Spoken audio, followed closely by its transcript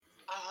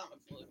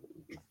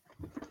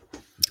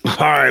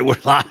All right, we're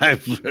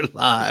live. We're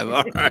live.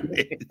 All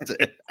right.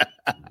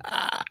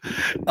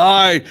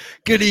 All right.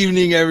 Good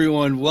evening,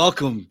 everyone.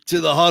 Welcome to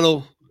the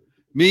huddle.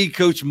 Me,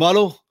 Coach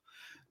Muddle,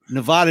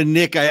 Nevada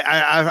Nick.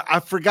 I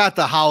forgot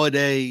the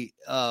holiday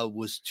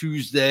was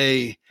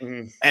Tuesday,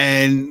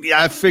 and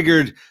I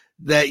figured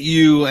that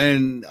you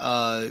and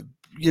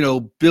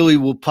Billy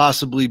will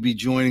possibly be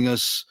joining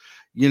us.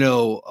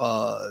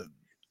 I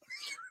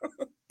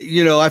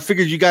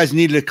figured you guys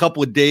needed a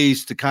couple of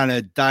days to kind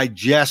of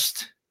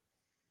digest.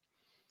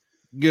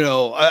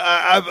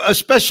 I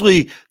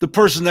especially the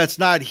person that's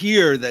not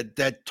here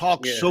that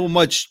talks so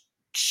much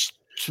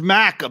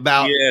smack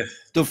about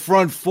the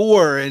front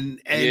four and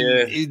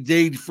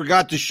they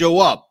forgot to show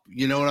up.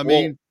 You know what I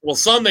mean? Well,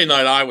 Sunday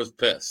night I was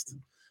pissed.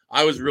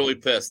 I was really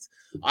pissed.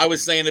 I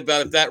was saying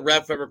about if that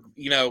ref ever,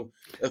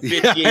 a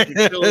 58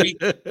 facility,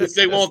 which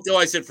they won't do.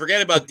 I said,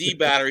 forget about D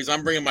batteries.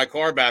 I'm bringing my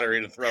car battery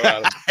to throw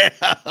at them.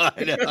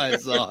 I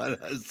saw it.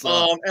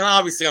 And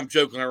obviously I'm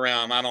joking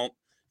around. I don't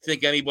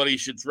think anybody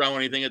should throw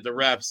anything at the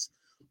refs.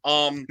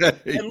 And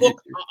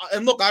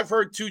look, I've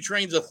heard two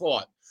trains of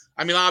thought.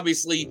 I mean,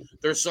 obviously,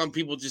 there's some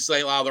people just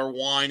saying, "Oh, they're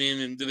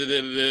whining," and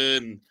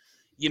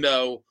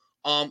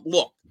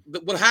look,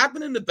 what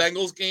happened in the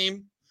Bengals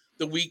game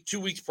 2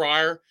 weeks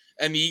prior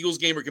and the Eagles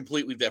game are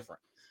completely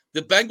different.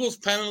 The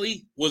Bengals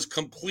penalty was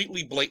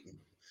completely blatant.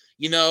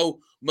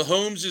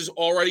 Mahomes is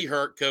already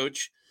hurt,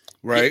 Coach.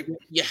 Right.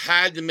 You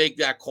had to make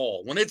that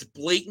call when it's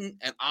blatant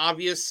and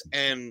obvious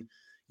and.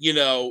 You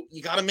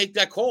got to make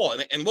that call.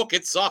 And look,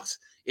 it sucks.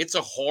 It's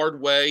a hard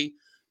way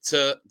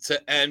to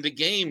end a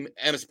game,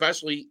 and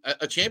especially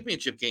a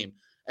championship game.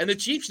 And the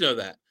Chiefs know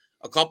that.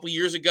 A couple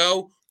years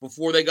ago,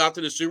 before they got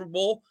to the Super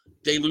Bowl,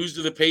 they lose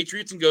to the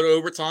Patriots and go to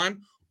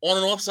overtime on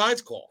an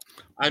offsides call.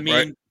 I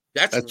mean,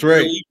 that's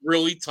really, right.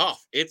 Really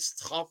tough. It's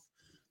tough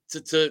to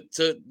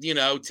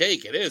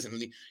take. It is.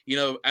 And,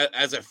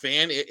 as a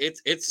fan,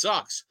 it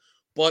sucks.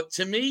 But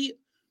to me,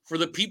 for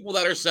the people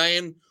that are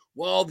saying,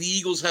 well, the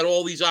Eagles had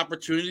all these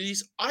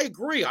opportunities. I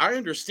agree. I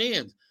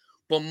understand.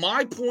 But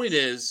my point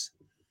is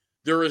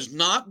there is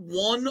not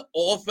one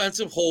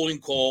offensive holding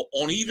call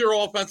on either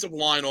offensive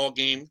line all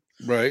game.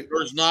 Right.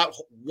 There's not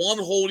one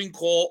holding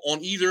call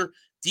on either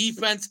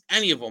defense,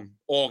 any of them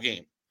all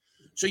game.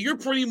 So you're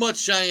pretty much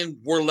saying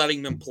we're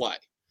letting them play.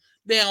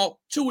 Now,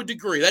 to a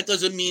degree, that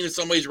doesn't mean if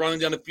somebody's running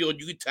down the field,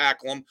 you could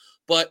tackle them.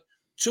 But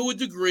to a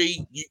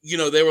degree,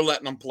 they were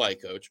letting them play,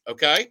 Coach.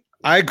 Okay?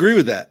 I agree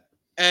with that.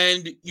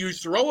 And you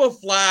throw a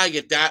flag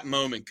at that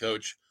moment,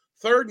 Coach.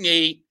 3rd and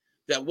 8,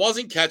 that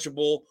wasn't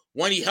catchable.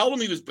 When he held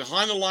him, he was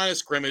behind the line of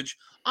scrimmage.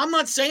 I'm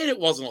not saying it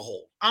wasn't a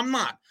hold. I'm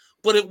not.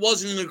 But it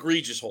wasn't an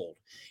egregious hold.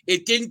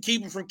 It didn't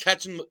keep him from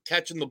catching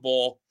the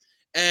ball.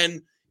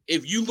 And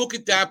if you look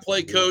at that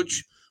play,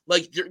 Coach,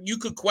 like you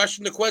could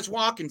question the Quez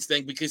Watkins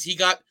thing because he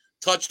got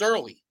touched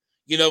early,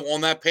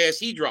 on that pass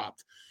he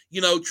dropped.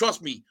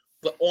 Trust me.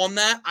 But on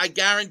that, I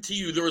guarantee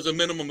you there was a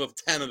minimum of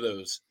 10 of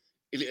those.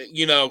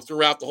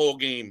 Throughout the whole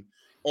game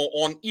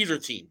on either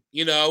team,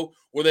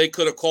 where they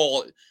could have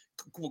called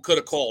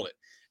it.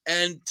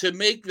 And to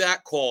make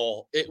that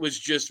call, it was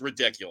just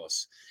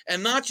ridiculous.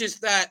 And not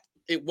just that,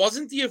 it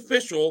wasn't the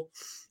official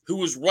who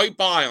was right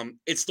by him.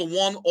 It's the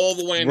one all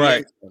the way in the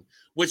end zone,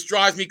 which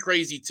drives me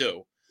crazy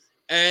too.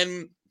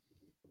 And,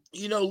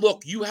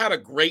 look, you had a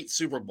great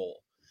Super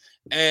Bowl.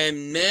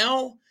 And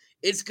now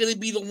it's going to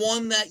be the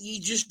one that you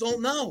just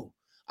don't know.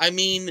 I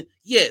mean,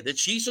 the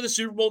Chiefs are the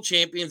Super Bowl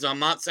champions. I'm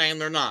not saying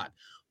they're not.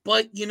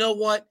 But you know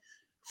what?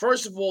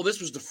 First of all, this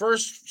was the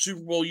first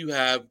Super Bowl you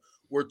have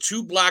where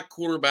two black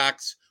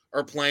quarterbacks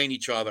are playing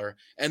each other,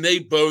 and they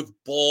both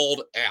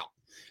balled out.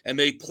 And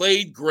they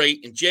played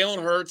great, and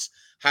Jalen Hurts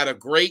had a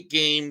great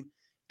game.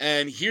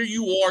 And here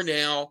you are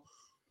now,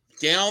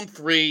 down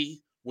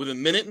 3 with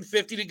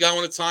 1:50 to go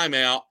in a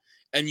timeout,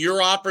 and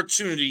your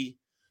opportunity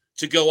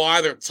to go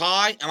either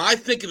tie, and I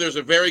think there's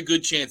a very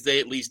good chance they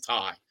at least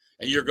tie.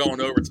 And you're going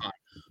overtime.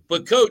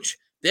 But, Coach,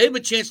 they have a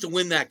chance to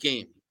win that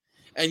game.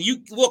 And you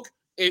look,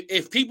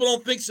 if people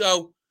don't think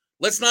so,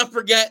 let's not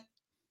forget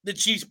the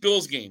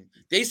Chiefs-Bills game.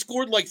 They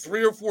scored like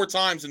 3 or 4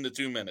 times in the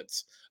 2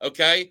 minutes,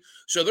 okay?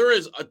 So there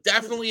is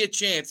definitely a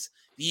chance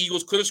the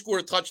Eagles could have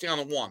scored a touchdown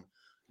and won.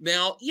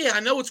 Now, I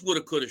know it's woulda,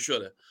 coulda,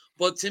 shoulda.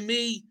 But to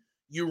me,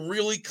 you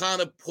really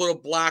kind of put a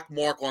black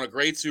mark on a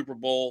great Super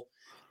Bowl.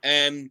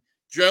 And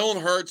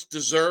Jalen Hurts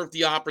deserved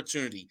the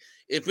opportunity.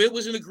 If it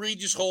was an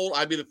egregious hold,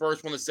 I'd be the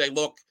first one to say,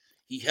 look,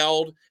 he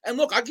held. And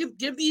look, I give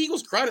the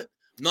Eagles credit.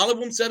 None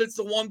of them said it's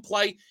the one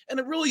play, and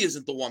it really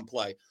isn't the one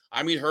play.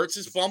 I mean,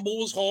 Hurts' fumble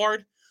was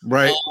hard.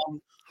 Right.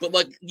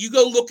 But, you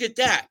go look at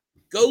that.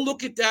 Go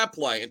look at that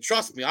play. And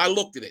trust me, I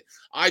looked at it.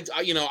 I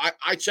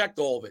checked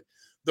all of it.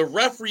 The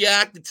ref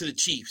reacted to the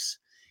Chiefs.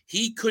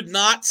 He could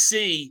not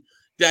see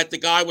that the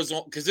guy was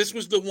on, because this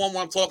was the one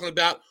where I'm talking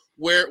about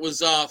where it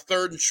was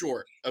 3rd and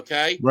short,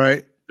 okay?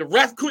 Right. The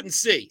ref couldn't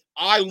see.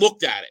 I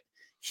looked at it.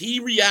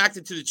 He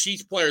reacted to the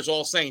Chiefs players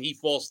all saying he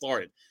false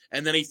started,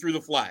 and then he threw the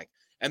flag.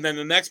 And then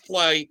the next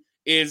play,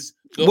 is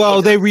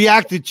they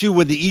reacted to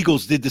when the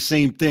Eagles did the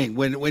same thing.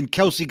 When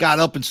Kelsey got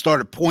up and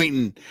started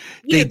pointing,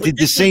 they did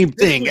the same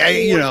thing.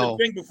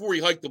 Before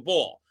he hiked the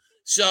ball.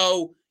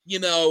 So,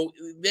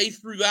 they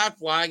threw that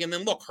flag, and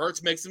then look,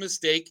 Hurts makes a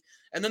mistake,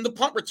 and then the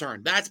punt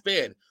return. That's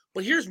bad.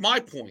 But here's my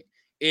point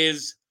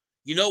is,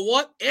 you know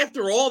what?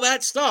 After all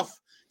that stuff,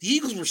 the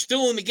Eagles were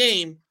still in the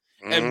game,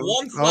 and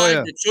one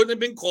flag that shouldn't have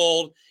been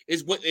called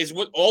is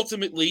what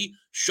ultimately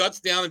shuts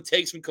down and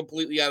takes them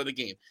completely out of the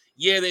game.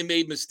 Yeah, they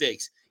made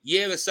mistakes.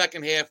 Yeah, the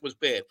second half was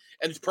bad.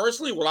 And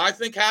personally, what I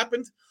think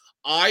happened,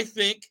 I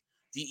think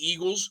the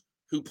Eagles,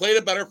 who played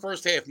a better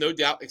first half, no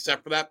doubt,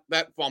 except for that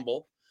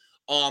fumble,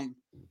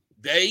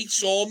 they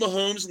saw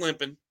Mahomes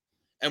limping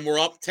and were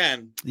up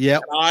 10. Yeah.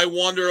 I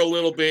wonder a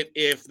little bit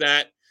if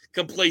that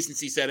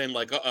complacency set in,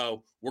 like,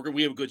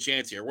 we have a good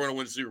chance here. We're going to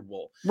win the Super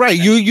Bowl. Right.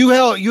 You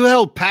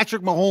held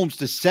Patrick Mahomes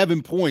to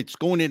 7 points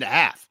going into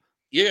half.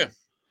 Yeah.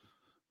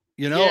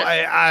 And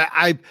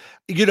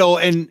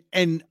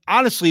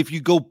honestly, if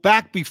you go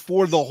back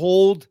before the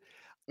hold,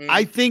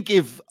 I think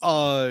if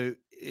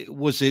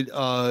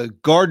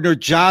Gardner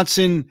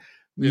Johnson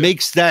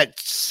makes that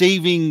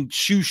saving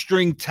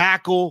shoestring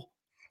tackle,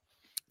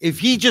 if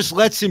he just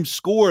lets him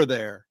score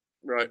there,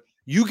 right,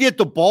 you get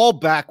the ball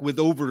back with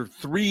over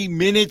 3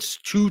 minutes,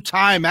 2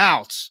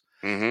 timeouts,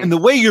 and the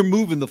way you're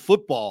moving the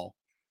football.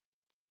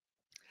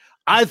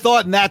 I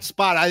thought in that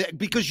spot,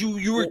 because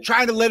you were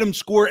trying to let him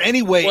score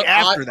anyway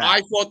after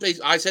that.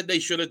 I said they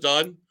should have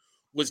done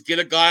was get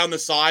a guy on the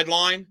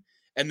sideline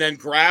and then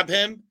grab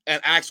him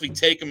and actually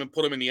take him and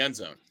put him in the end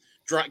zone.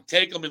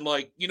 Take him and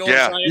what I'm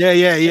saying?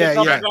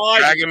 Yeah.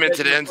 Drag him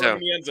into the end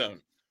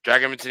zone.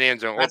 Drag him into the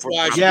end zone. That's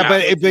why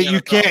but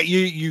you can't.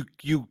 You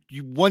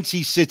once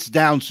he sits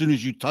down, as soon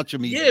as you touch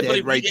him, he's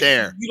dead right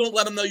there. You don't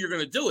let him know you're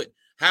going to do it.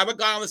 Have a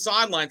guy on the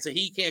sideline say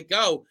he can't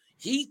go.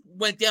 He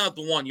went down at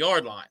the 1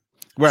 yard line.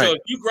 Right. So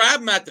if you grab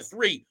him at the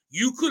 3,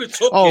 you could have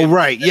took him. Oh,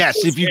 right.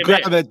 Yes. If you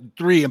grab him at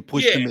 3 and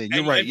push him in,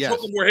 you're right. Yes.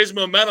 Took him where his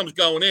momentum's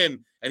going in,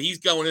 and he's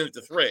going in at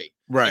the 3.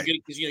 Right.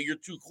 Because you're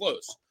too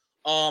close.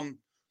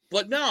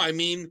 But no, I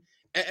mean,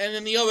 and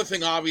then the other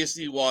thing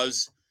obviously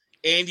was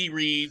Andy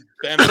Reid,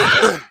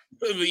 the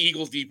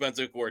Eagles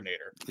defensive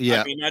coordinator.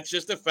 Yeah. I mean, that's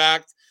just a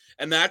fact.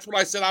 And that's what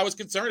I said I was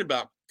concerned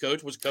about,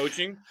 Coach, was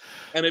coaching.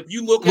 And if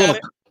you look at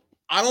it,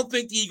 I don't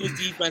think the Eagles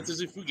defense is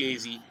a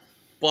fugazi,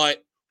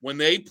 but when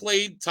they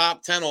played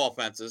top 10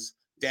 offenses,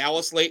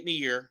 Dallas late in the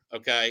year,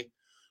 okay,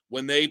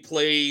 when they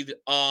played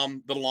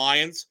the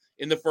Lions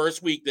in the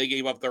first week, they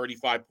gave up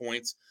 35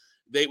 points.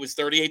 It was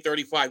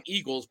 38-35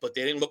 Eagles, but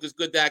they didn't look as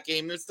good that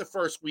game. It's the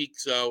first week,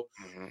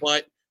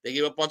 but they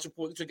gave up a bunch of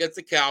points against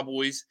the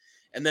Cowboys.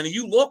 And then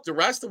you look, the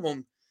rest of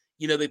them,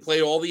 they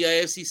played all the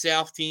AFC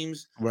South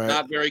teams,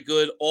 not very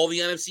good. All the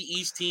NFC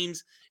East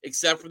teams,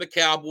 except for the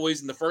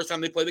Cowboys. And the first time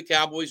they played the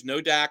Cowboys,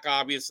 no Dak,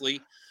 obviously.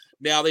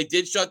 Now they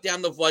did shut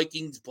down the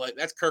Vikings, but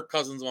that's Kirk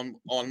Cousins on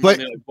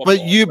Monday Night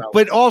Football.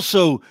 But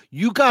also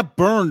you got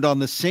burned on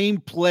the same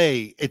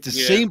play at the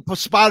same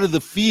spot of the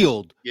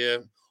field. Yeah,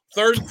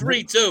 3rd and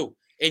 3 too,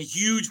 and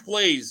huge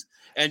plays,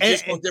 and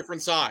just on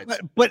different sides.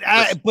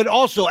 But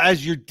also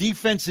as your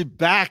defensive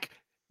back,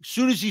 as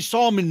soon as he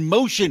saw him in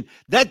motion,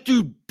 that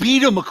dude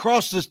beat him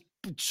across the.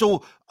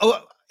 So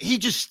he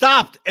just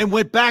stopped and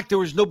went back. There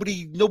was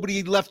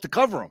nobody left to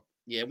cover him.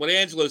 Yeah, what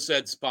Angelo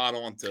said, spot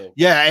on too.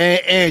 Yeah,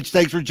 Ange,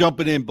 thanks for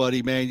jumping in,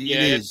 buddy, man.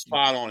 It's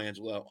spot on,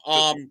 Angelo.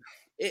 And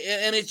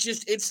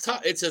it's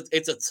tough. It's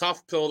a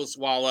tough pill to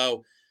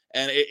swallow,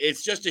 and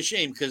it's just a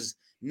shame because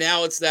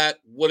now it's that.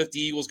 What if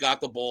the Eagles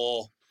got the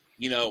ball?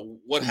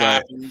 What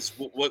happens?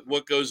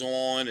 What goes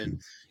on?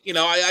 And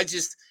I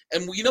just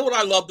what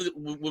I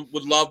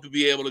would love to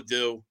be able to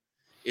do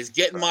is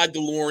get in my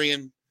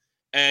DeLorean,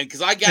 and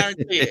because I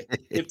guarantee it,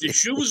 if the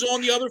shoe was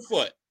on the other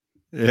foot.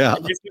 Yeah,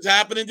 and this was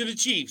happening to the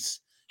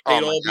Chiefs.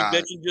 They'd all be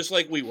bitching just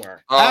like we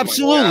were.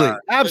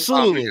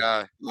 Absolutely.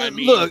 I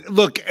mean,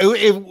 look.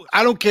 If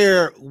I don't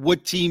care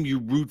what team you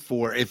root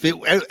for, if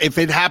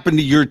it happened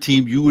to your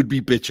team, you would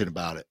be bitching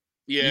about it.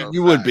 Yeah,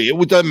 you would be.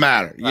 It doesn't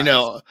matter,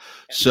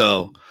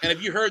 So, and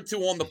if you heard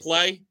too on the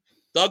play,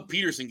 Doug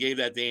Peterson gave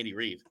that to Andy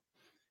Reid.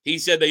 He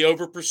said they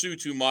over pursue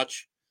too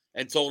much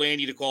and told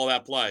Andy to call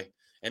that play,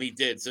 and he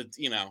did. So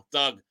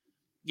Doug.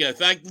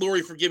 Thank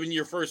Lurie for giving you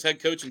your first head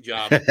coaching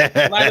job.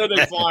 I know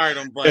they fired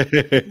him, but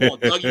come on,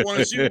 Doug, you won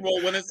a Super Bowl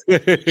when it's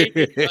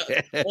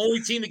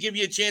only team to give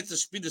you a chance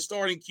to be the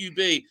starting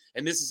QB,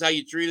 and this is how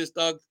you treat us,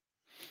 Doug.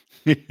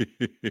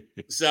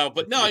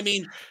 But no, I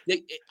mean,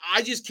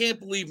 I just can't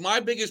believe.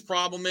 My biggest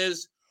problem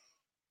is,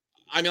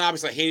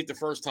 obviously I hate it the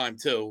first time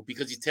too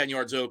because he's 10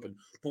 yards open.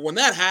 But when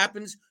that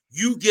happens,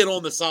 you get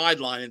on the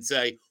sideline and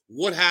say,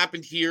 "What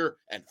happened here?"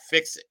 and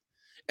fix it.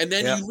 And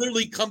then you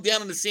literally come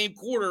down in the same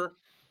quarter.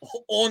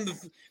 On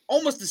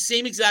almost the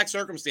same exact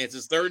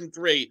circumstances, 3rd and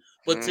 3,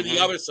 but to the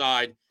other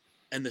side,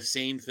 and the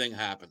same thing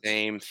happens.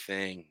 Same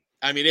thing.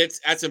 I mean,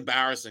 that's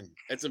embarrassing.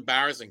 It's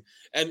embarrassing.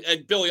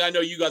 And Billy, I know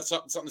you got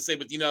something to say,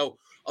 but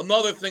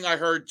another thing I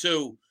heard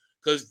too,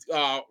 because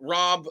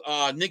Rob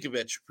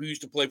Ninkovich, who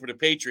used to play for the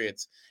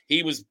Patriots,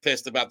 he was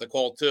pissed about the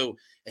call too.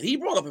 And he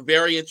brought up a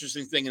very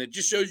interesting thing, and it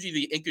just shows you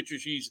the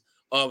intricacies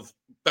of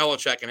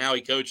Belichick and how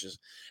he coaches.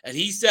 And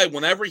he said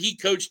whenever he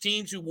coached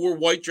teams who wore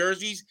white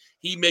jerseys,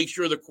 he made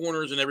sure the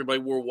corners and everybody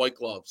wore white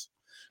gloves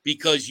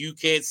because you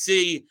can't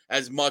see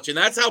as much. And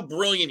that's how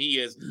brilliant he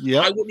is.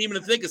 Yep. I wouldn't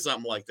even think of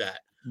something like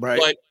that. Right.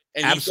 But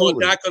he thought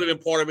that could have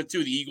been part of it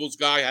too. The Eagles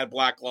guy had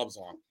black gloves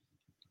on.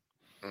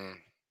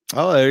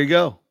 Oh, there you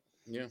go.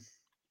 Yeah.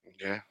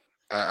 Yeah.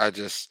 I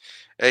just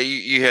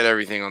you hit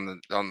everything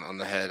on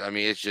the head. I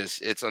mean,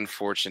 it's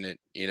unfortunate,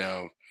 you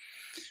know.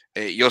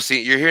 You'll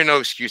hear no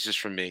excuses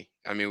from me.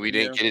 I mean, we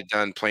didn't get it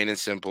done, plain and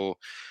simple.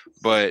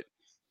 But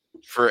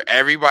for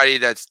everybody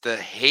that's the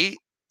hate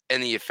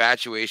and the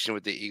infatuation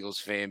with the Eagles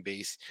fan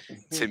base,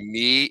 to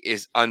me,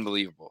 is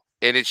unbelievable.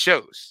 And it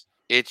shows.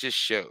 It just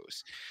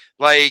shows.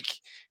 Like,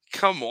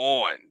 come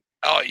on.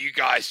 Oh, you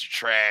guys are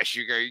trash.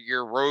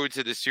 Your road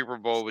to the Super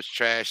Bowl was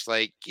trash.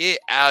 Like, get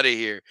out of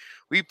here.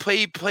 We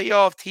played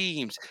playoff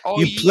teams.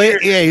 You played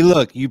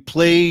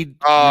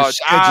Oh,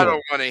 I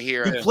don't want to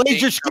hear it. You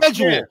played your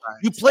schedule.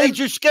 You played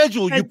your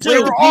schedule. You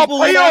played the all people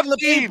playoff the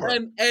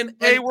teams. And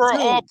they were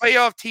all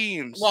playoff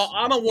teams. Well,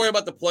 I don't worry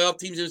about the playoff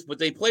teams, but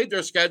they played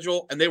their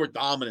schedule and they were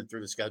dominant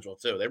through the schedule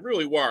too. They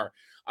really were.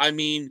 I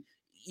mean,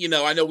 you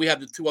know, I know we have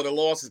the 2 other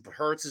losses, but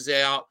Hurts is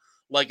out.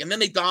 Like, and then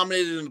they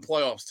dominated in the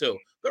playoffs too.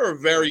 They're a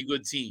very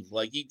good team.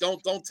 Like, you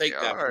don't take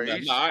that from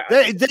them. No,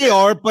 they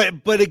are,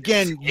 but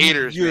again,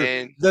 haters,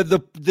 man.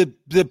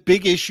 The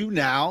big issue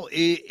now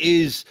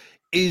is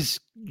take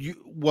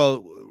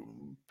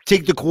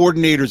the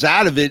coordinators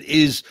out of it.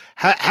 Is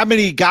how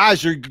many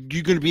guys are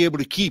you going to be able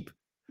to keep?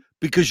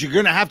 Because you're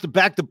going to have to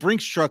back the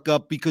Brinks truck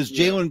up because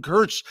Jalen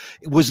Hurts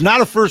was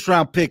not a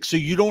first-round pick, so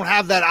you don't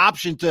have that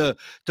option to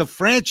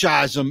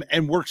franchise him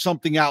and work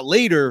something out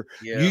later.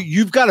 Yeah.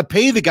 You've got to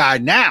pay the guy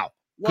now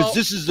because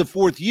this is the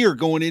 4th year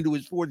going into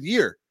his 4th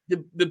year.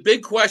 The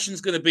big question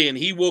is going to be, and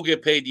he will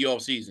get paid the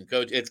offseason,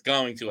 Coach. It's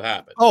going to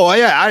happen. Oh,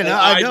 yeah, I know.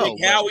 I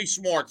think Howie's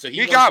smart. So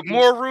he got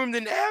more room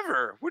than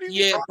ever. What are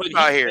you talking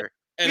about here?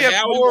 We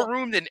have more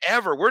room than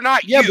ever. We're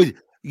not you.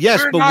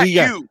 Yes, we're but not we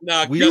got you.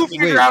 No, you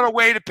figure out a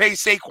way to pay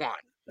Saquon.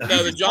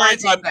 No, the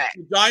Giants have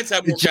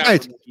more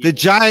the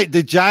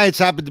Giants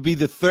happen to be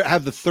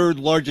have the 3rd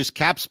largest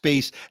cap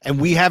space, and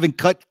we haven't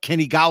cut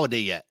Kenny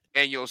Golladay yet.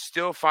 And you'll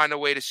still find a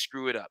way to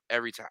screw it up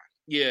every time.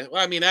 Yeah,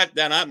 well, I mean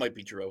that might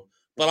be true,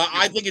 but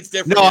I think it's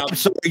different. No, I'm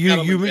sorry,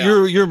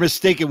 you're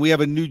mistaken. We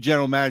have a new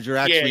general manager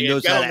actually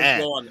knows how to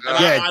act.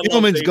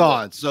 Gentleman's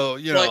gone, so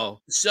you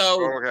know.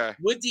 So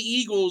with the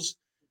Eagles,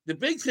 the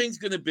big thing's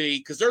going to be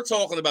because they're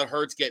talking about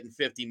Hurts getting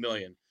 $50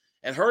 million,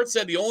 and Hurts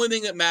said the only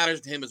thing that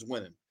matters to him is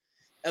winning.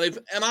 And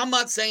I'm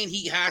not saying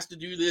he has to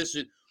do this,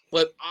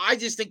 but I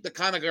just think the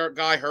kind of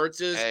guy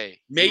Hurts is,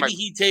 maybe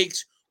he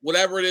takes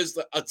whatever it is,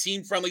 a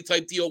team-friendly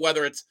type deal,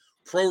 whether it's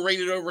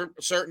prorated over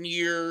certain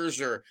years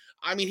or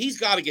 – I mean, he's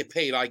got to get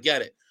paid. I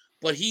get it.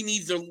 But he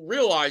needs to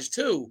realize,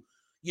 too,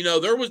 you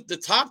know, there was the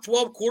top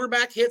 12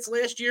 quarterback hits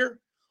last year.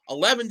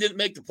 11 didn't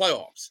make the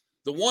playoffs.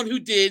 The one who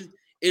did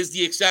is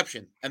the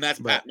exception, and that's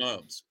Pat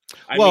Mahomes.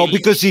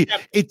 Because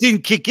it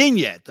didn't kick in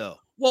yet, though.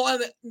 Well,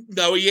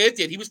 no, he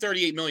did. He was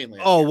 $38 million last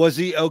year. Oh, was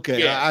he?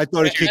 Okay, yeah. I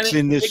thought it kicks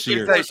in this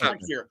year.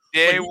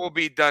 They will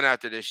be done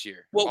after this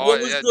year. Well,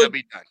 they'll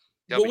be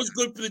done. What was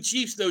good for the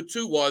Chiefs, though,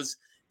 too, was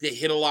they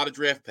hit a lot of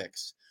draft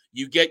picks.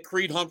 You get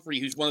Creed Humphrey,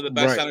 who's one of the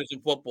best centers in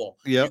football.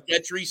 Yep. You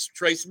get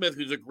Trey Smith,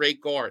 who's a great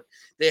guard.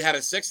 They had a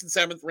 6th and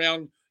 7th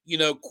round,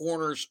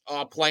 corners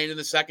playing in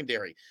the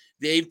secondary.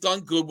 They've done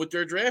good with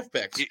their draft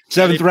picks.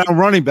 7th round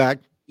running back.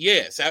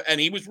 Yes,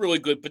 and he was really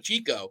good,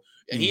 Pacheco.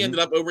 And he ended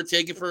up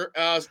overtaking for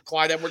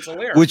Clyde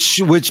Edwards-Helaire.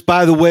 Which,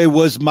 by the way,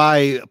 was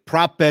my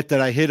prop bet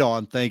that I hit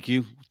on. Thank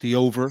you. The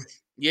over.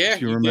 Yeah,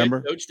 you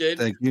remember? Coach did.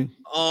 Thank you.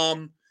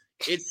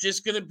 It's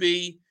just going to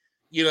be,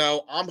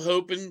 I'm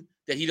hoping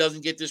that he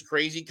doesn't get this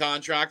crazy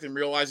contract and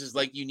realizes,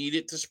 like, you need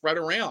it to spread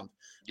around.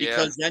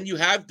 Because then you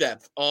have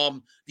depth.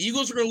 The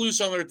Eagles are going to lose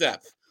some of their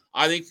depth.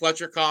 I think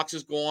Fletcher Cox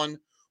is gone.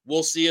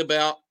 We'll see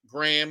about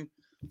Graham.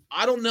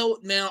 I don't know.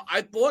 Now,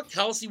 I thought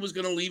Kelsey was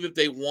going to leave if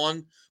they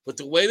won. But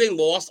the way they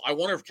lost, I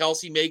wonder if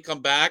Kelsey may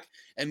come back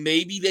and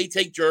maybe they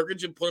take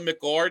Jurgens and put him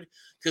at guard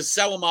because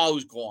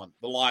Selamau's gone,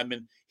 the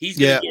lineman. He's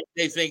going to get,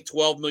 they think,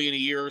 $12 million a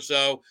year or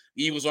so.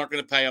 The Eagles aren't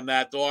going to pay him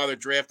that. They'll either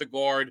draft a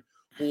guard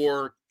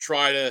or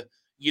try to,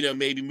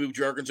 maybe move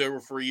Jurgens over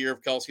for a year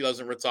if Kelsey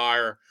doesn't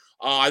retire.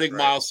 I think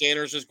Miles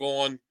Sanders is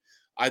gone.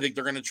 I think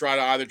they're going to try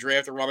to either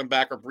draft a running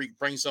back or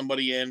bring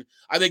somebody in.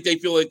 I think they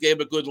feel like they have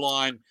a good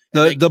line.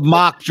 The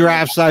mock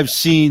drafts I've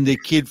seen, the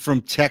kid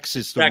from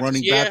Texas, the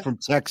running back from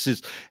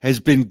Texas, has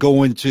been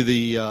going to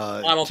the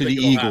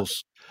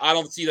Eagles. I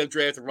don't see them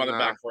drafting running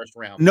back first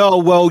round. No,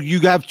 well,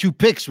 you have 2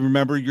 picks.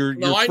 Remember, your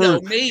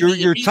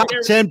top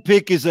 10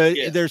 pick is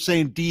they're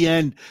saying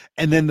DN,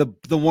 and then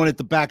the one at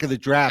the back of the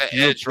draft,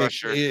 the edge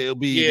rusher. It'll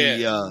be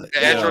the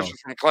edge rusher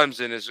from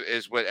Clemson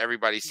is what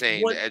everybody's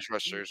saying. The edge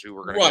rushers who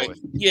we're going to go with.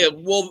 Yeah,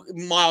 well,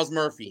 Miles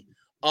Murphy.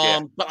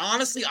 But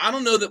honestly, I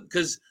don't know that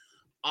because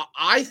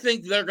I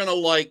think they're going to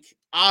like,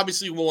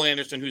 obviously, Will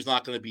Anderson, who's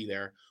not going to be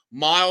there,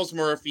 Miles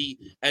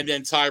Murphy, and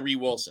then Tyree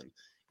Wilson.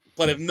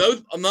 But if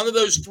none of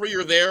those three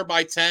are there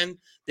by 10,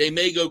 they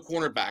may go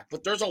cornerback.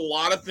 But there's a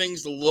lot of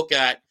things to look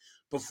at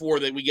before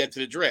that we get to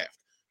the draft.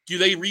 Do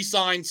they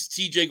re-sign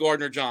C.J.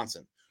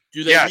 Gardner-Johnson?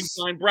 Do they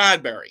re-sign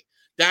Bradbury?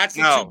 That's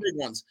the two big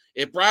ones.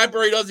 If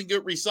Bradbury doesn't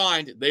get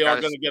re-signed, they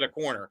are going to get a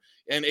corner.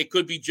 And it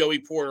could be Joey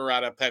Porter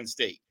out of Penn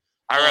State.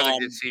 I'd rather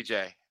get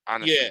C.J.,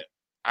 honestly.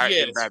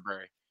 Than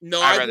Bradbury. No,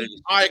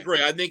 I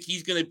agree. I think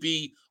he's going to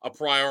be a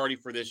priority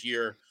for this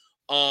year.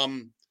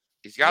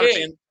 He's got to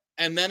be.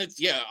 And then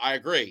I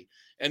agree.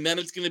 And then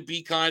it's going to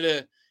be kind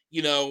of,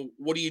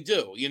 what do you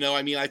do?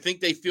 I think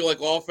they feel like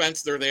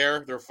offense, they're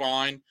there, they're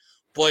fine.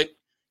 But,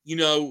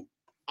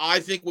 I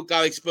think what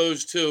got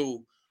exposed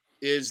too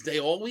is they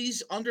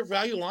always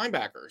undervalue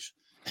linebackers.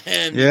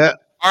 And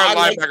our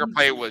linebacker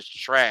play was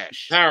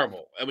trash.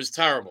 Terrible. It was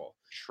terrible.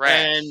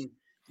 Trash. And,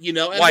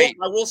 I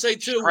will say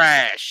too,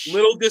 trash.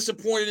 Little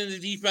disappointed in the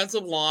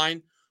defensive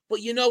line.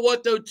 But you know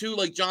what, though, too,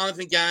 like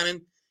Jonathan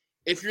Gannon,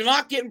 if you're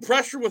not getting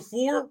pressure with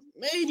 4,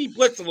 maybe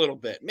blitz a little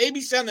bit.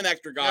 Maybe send an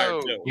extra guy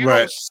or two. You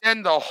don't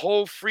send the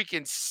whole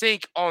freaking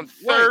sink on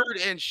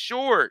 3rd and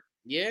short.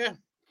 Yeah.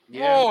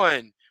 Come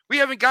on. We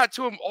haven't got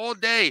to him all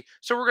day,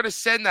 so we're going to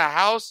send the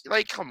house?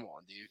 Like, come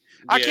on, dude.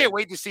 I can't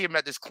wait to see him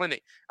at this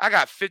clinic. I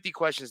got 50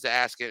 questions to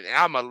ask him, and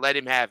I'm going to let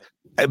him have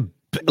it.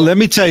 Let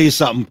me tell you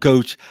something,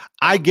 Coach.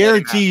 I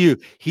guarantee you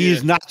he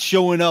is not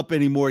showing up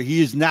anymore.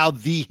 He is now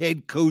the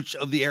head coach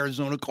of the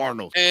Arizona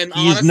Cardinals. And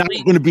he is not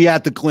going to be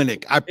at the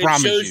clinic. I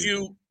promise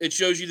you. It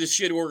shows you the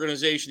shit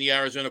organization the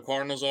Arizona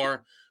Cardinals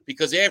are,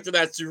 because after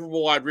that Super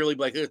Bowl, I'd really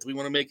be like, do we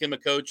want to make him a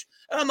coach?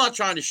 And I'm not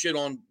trying to shit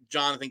on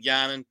Jonathan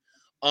Gannon.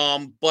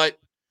 But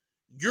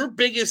your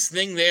biggest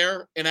thing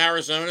there in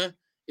Arizona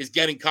is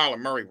getting Kyler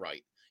Murray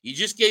right. You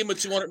just gave him a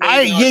 $200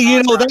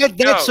 million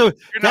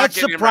that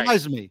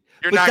surprised me.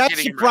 But that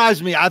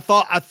surprised me. I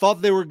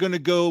thought they were going to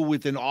go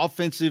with an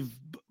offensive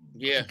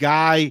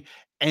guy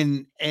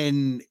and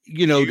to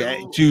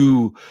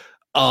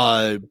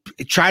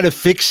try to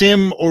fix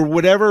him or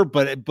whatever.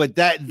 But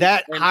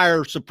that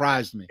hire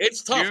surprised me.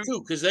 It's tough too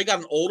because they got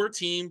an older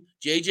team.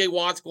 J.J.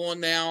 Watt's going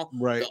now.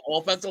 Right. The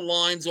offensive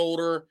line's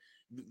older.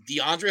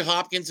 DeAndre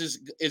Hopkins is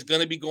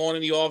going to be going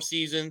in the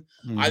offseason.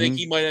 Mm-hmm. I think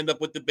he might end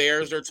up with the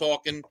Bears. They're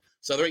talking.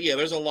 So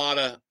there's a lot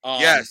of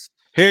yes.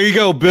 Here you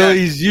go, Bill.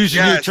 He's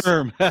using your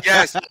term.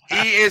 Yes,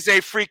 he is a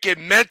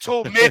freaking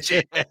mental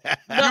midget.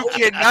 You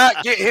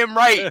cannot get him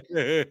right.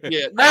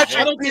 Yeah, I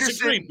don't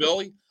disagree,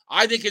 Billy.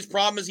 I think his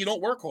problem is he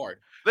don't work hard.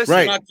 Listen,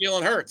 he's not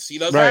Jalen Hurts. He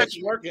doesn't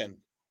actually work in.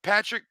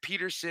 Patrick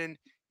Peterson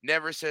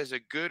never says a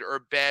good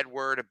or bad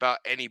word about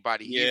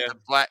anybody.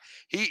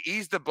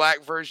 He's the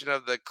black version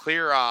of the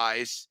clear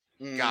eyes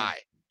guy.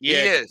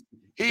 Yeah,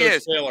 he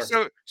is.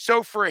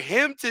 So for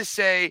him to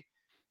say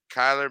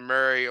Kyler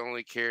Murray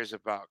only cares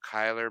about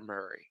Kyler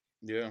Murray,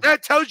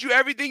 that tells you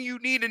everything you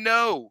need to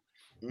know.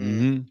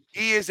 Mm-hmm.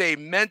 He is a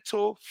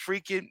mental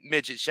freaking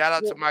midget. Shout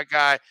out to my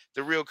guy,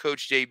 the real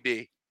Coach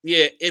JB.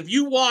 Yeah, if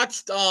you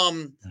watched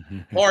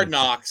Hard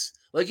Knocks,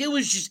 like it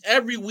was just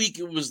every week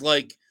it was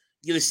like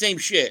the same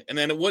shit, and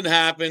then it wouldn't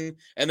happen,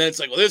 and then it's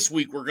like, well, this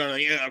week we're gonna,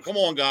 come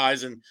on,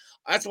 guys, and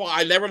that's why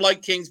I never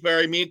liked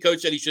Kingsbury. Me and Coach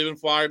said he should have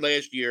been fired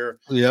last year.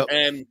 Yeah,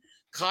 and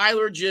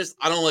Kyler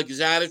I don't like his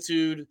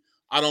attitude.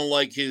 I don't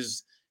like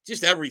his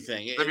just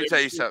everything. Let me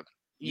tell you something.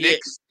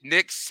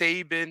 Nick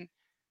Saban,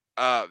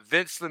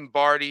 Vince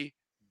Lombardi,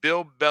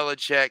 Bill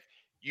Belichick,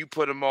 you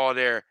put them all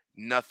there,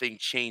 nothing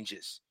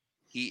changes.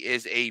 He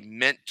is a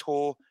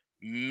mental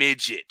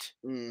midget.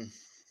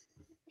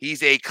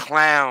 He's a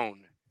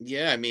clown.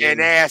 Yeah, I mean, an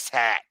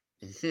asshat.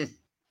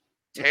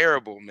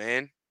 Terrible,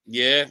 man.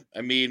 Yeah,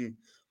 I mean,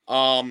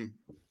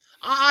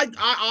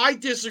 I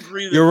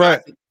disagree. You're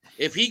right.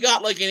 If he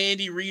got like an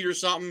Andy Reid or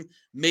something,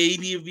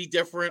 maybe it'd be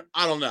different.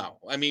 I don't know.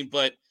 I mean,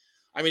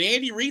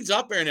 Andy Reid's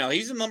up there now.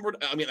 He's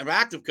of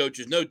active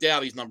coaches, no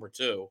doubt he's number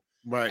 2.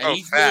 Right. And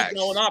he's really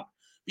going up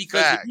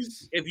because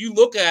if you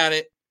look at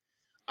it,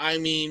 I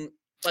mean,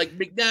 like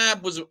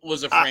McNabb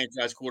was a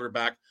franchise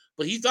quarterback,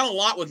 but he's done a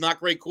lot with not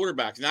great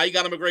quarterbacks. Now you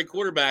got him a great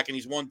quarterback, and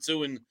he's won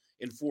 2 in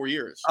 4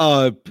 years.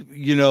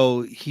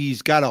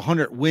 He's got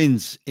 100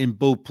 wins in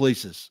both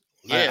places.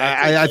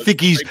 Yeah, I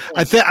think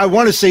I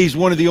want to say he's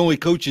one of the only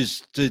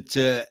coaches to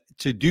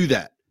do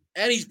that.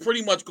 And he's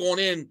pretty much gone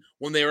in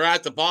when they were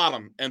at the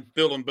bottom and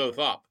built them both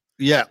up.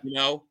 Yeah,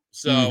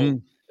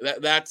 so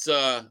that's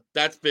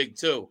big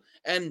too.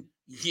 And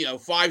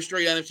 5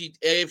 straight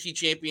AFC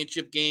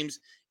championship games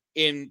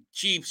in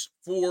Chiefs,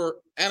 4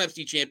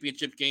 NFC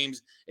championship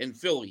games in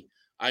Philly.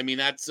 I mean,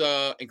 that's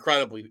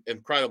incredibly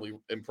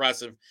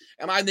impressive.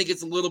 And I think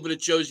it's a little bit,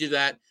 it shows you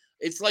that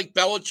it's like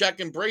Belichick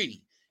and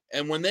Brady.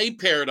 And when they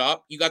paired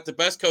up, you got the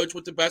best coach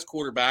with the best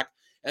quarterback.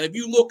 And if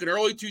you look in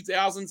early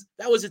 2000s,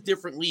 that was a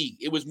different league.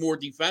 It was more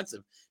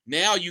defensive.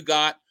 Now you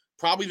got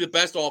probably the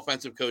best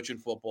offensive coach in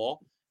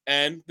football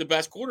and the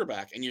best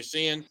quarterback. And you're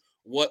seeing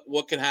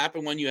what can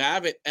happen when you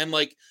have it. And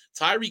like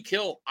Tyreek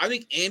Hill, I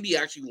think Andy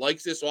actually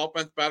likes this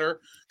offense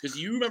better because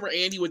you remember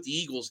Andy with the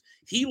Eagles.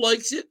 He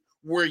likes it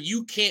where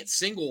you can't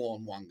single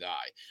on one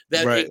guy.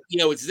 That Right.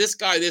 it's this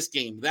guy this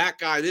game, that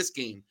guy this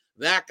game,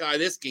 that guy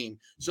this game.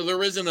 So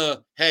there isn't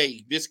a,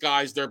 hey, this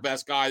guy's their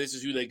best guy. This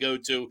is who they go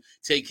to.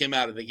 Take him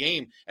out of the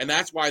game. And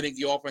that's why I think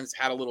the offense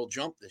had a little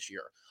jump this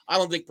year. I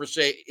don't think per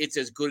se it's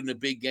as good in a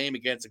big game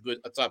against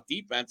a tough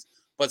defense,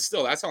 but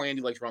still, that's how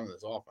Andy likes running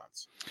this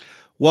offense.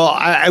 Well,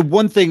 I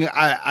one thing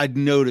I'd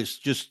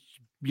noticed, just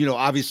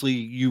obviously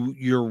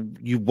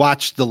you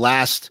watched the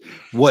last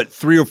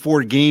 3 or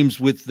 4 games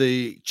with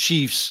the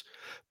Chiefs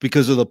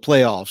because of the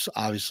playoffs,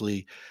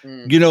 obviously.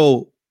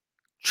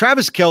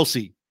 Travis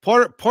Kelce,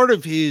 part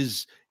of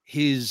his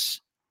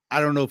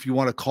I don't know if you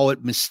want to call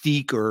it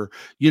mystique or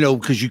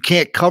because you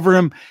can't cover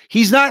him.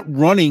 He's not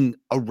running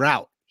a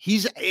route.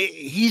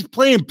 He's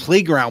playing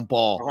playground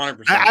ball.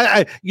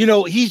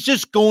 100%. He's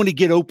just going to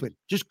get open.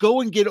 Just go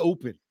and get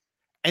open.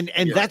 And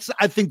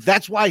I think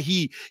that's why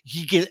he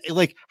get,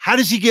 like, how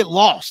does he get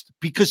lost?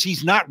 Because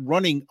he's not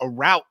running a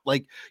route.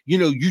 Like,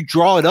 you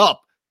draw it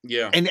up.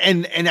 Yeah. And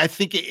I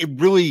think it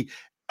really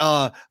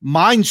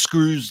mind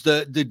screws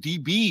the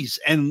DBs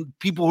and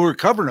people who are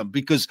covering him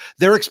because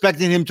they're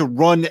expecting him to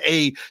run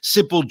a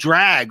simple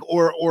drag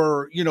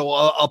or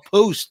a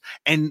post,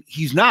 and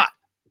he's not.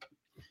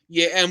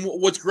 Yeah, and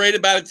what's great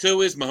about it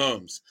too is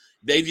Mahomes.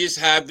 They just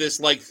have this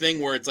like thing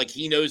where it's like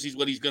he knows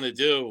what he's going to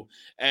do,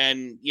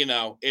 and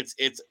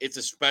it's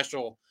a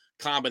special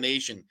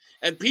combination.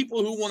 And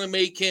people who want to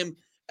make him,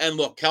 and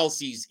look,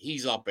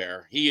 he's up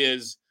there, he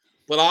is.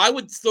 But I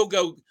would still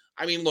go.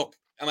 I mean, look,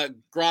 and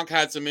Gronk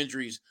had some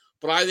injuries,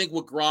 but I think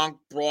what Gronk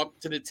brought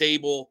to the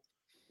table,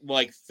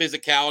 like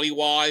physicality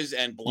wise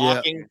and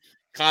blocking,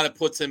 kind of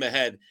puts him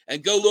ahead.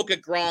 And go look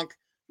at Gronk.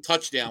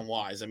 Touchdown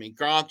wise, I mean,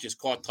 Gronk just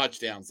caught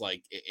touchdowns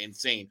like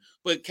insane,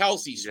 but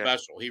Kelce's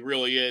special. He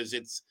really is.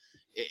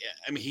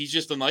 He's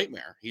just a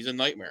nightmare. He's a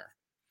nightmare.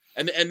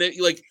 And then,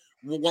 like,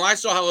 when I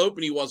saw how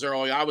open he was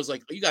early, I was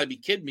like, you got to be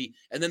kidding me.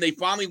 And then they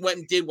finally went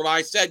and did what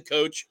I said,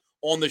 Coach,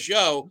 on the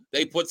show.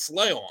 They put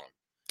Slay on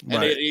him,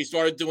 and he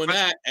started doing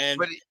that. And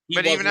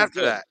but even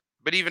after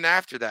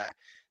that,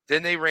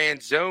 then they ran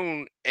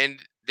zone and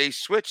they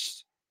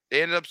switched.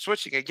 They ended up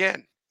switching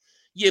again.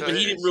 Yeah, but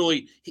he didn't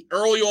really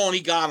early on.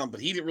 He got him,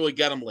 but he didn't really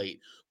get him late.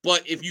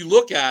 But if you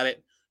look at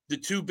it, the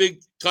 2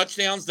 big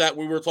touchdowns that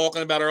we were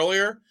talking about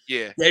earlier,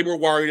 they were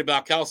worried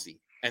about Kelce,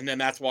 and then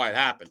that's why it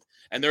happened.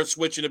 And they're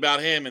switching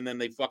about him, and then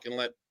they fucking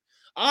let.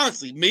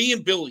 Honestly, me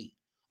and Billy,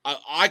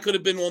 I could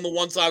have been on the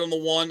one side on the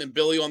one, and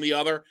Billy on the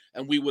other,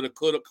 and we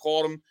could have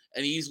caught him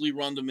and easily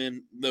run them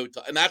in no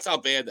time. And that's how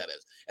bad that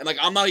is. And like,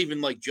 I'm not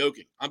even like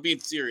joking. I'm being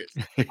serious.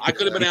 I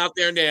could have been out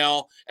there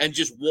now and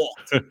just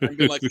walked and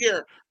been like,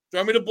 here.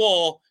 Throw me the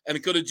ball, and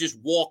it could have just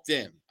walked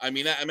in. I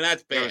mean,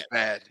 that's bad.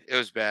 It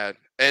was bad.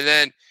 And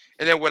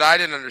then what I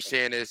didn't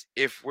understand is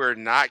if we're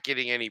not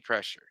getting any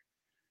pressure,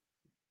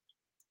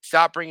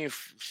 stop bringing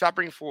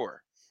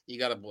 4. You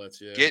got to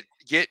blitz. Yeah.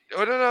 Get.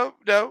 Oh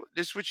no.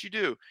 This is what you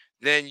do.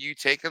 Then you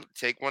take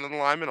one of the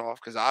linemen off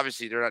because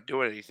obviously they're not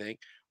doing anything.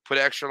 Put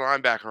an extra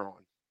linebacker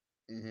on.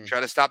 Mm-hmm. Try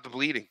to stop the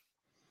bleeding.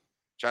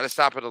 Try to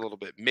stop it a little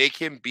bit. Make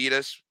him beat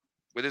us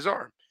with his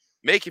arm.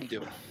 Make him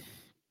do it.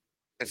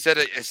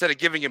 Instead of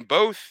giving him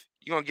both,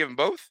 you gonna give him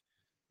both?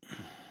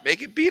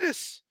 Make it beat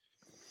us.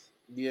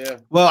 Yeah.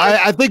 Well,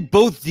 I think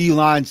both D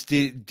lines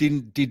did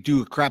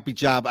do a crappy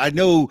job. I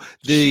know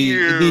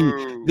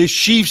the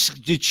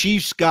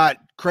Chiefs got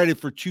credit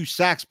for 2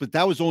 sacks, but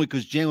that was only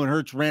because Jalen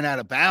Hurts ran out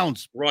of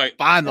bounds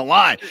behind the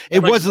line.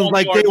 It wasn't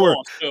like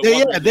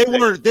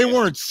they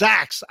weren't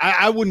sacks.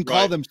 I wouldn't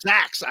call them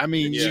sacks. I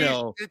mean,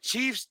 the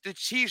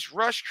Chiefs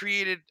rush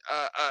created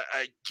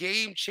a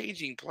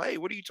game-changing play.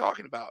 What are you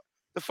talking about?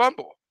 The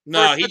fumble.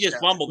 No, he just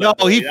fumbled. No,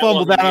 he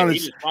fumbled that on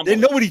his.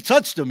 Nobody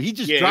touched him. He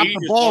just dropped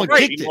the ball and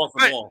kicked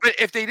it. But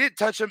if they didn't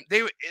touch him,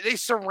 they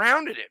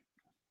surrounded him.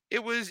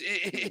 It was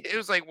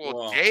like,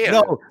 well, damn.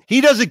 No,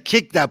 he doesn't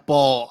kick that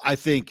ball. I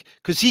think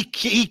because he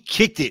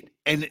kicked it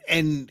and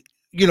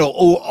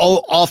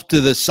off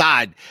to the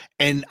side,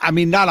 and I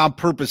mean not on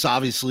purpose,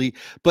 obviously,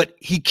 but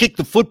he kicked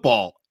the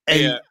football.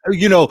 And,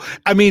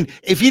 I mean,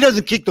 if he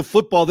doesn't kick the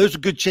football, there's a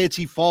good chance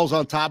he falls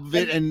on top of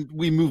it and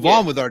we move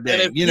on with our day.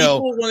 And if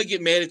people want to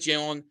get mad at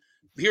Jalen,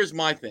 here's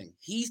my thing.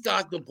 He's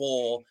got the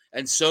ball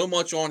and so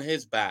much on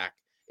his back.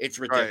 It's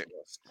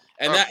ridiculous.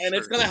 Right. And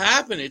it's going to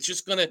happen. It's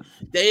just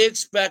they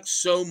expect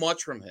so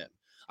much from him.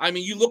 I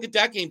mean, you look at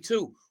that game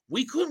too.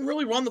 We couldn't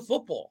really run the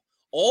football.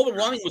 All the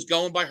running was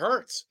going by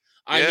Hurts.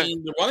 I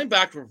mean, the running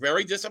backs were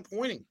very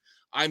disappointing.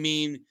 I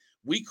mean,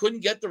 we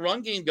couldn't get the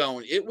run game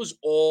going. It was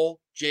all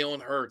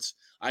Jalen Hurts.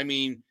 I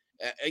mean,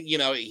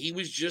 he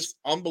was just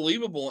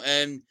unbelievable.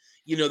 And,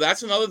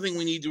 that's another thing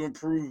we need to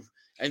improve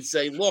and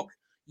say, look,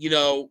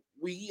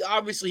 we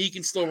obviously he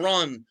can still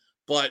run,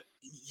 but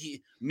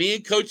me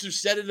and Coach have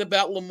said it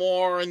about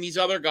Lamar and these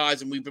other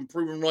guys, and we've been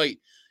proven right.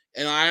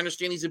 And I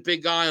understand he's a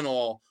big guy and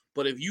all,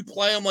 but if you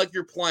play him like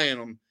you're playing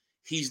him,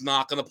 he's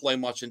not going to play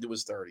much into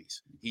his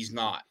 30s. He's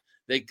not.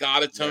 They got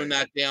to tone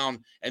that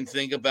down and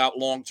think about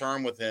long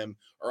term with him,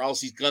 or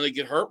else he's going to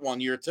get hurt 1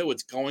 year too.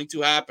 It's going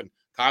to happen.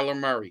 Kyler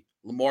Murray,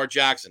 Lamar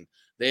Jackson,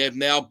 they have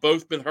now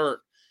both been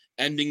hurt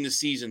ending the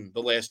season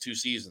the last 2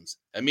 seasons.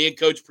 And me and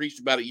Coach preached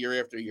about it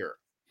year after year.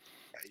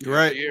 You're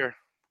right. Year.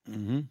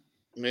 Mm-hmm.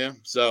 Yeah.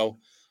 So,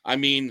 I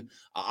mean,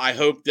 I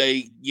hope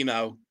they,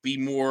 be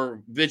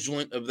more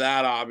vigilant of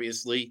that,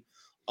 obviously.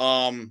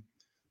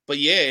 But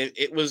yeah,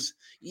 it was,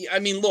 I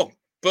mean, look,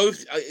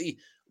 both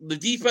the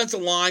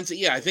defensive lines,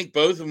 I think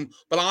both of them,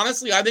 but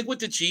honestly, I think with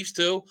the Chiefs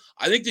too,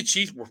 I think the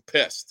Chiefs were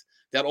pissed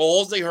that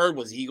all they heard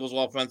was Eagles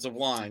offensive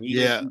line,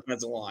 Eagles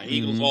defensive line,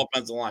 Eagles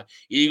offensive line,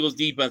 Eagles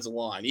defensive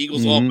line,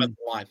 Eagles offensive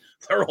line.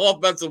 Their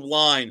offensive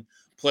line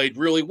played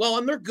really well,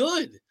 and they're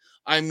good.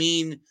 I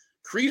mean,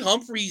 Creed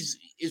Humphreys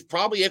is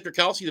probably, after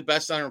Kelsey, the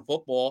best center in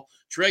football.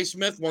 Trey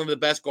Smith, one of the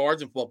best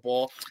guards in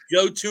football.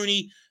 Joe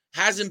Thuney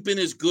hasn't been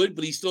as good,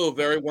 but he's still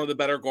one of the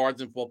better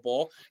guards in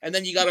football. And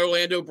then you got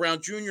Orlando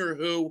Brown Jr.,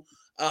 who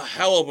a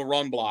hell of a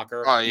run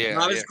blocker. Oh, yeah.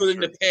 Not as good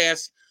in the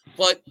pass,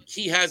 but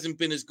he hasn't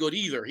been as good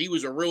either. He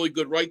was a really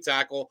good right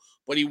tackle,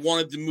 but he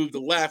wanted to move to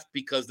left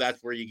because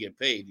that's where you get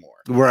paid more.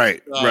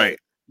 Right, so, right.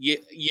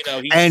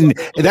 And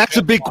that's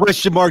a big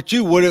question mark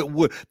too.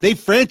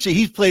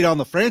 He's played on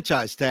the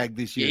franchise tag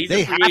this year.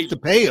 They have to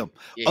pay him,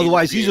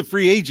 otherwise he's a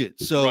free agent.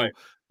 So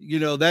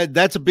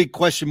that's a big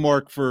question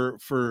mark for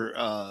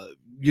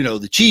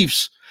the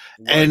Chiefs.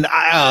 Right.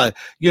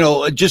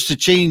 And just to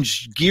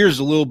change gears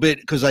a little bit,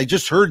 because I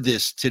just heard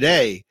this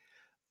today,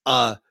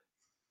 that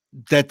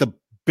the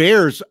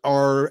Bears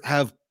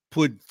have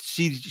put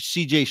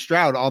CJ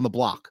Stroud on the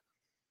block.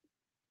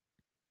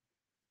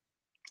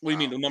 What do you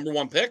mean, the number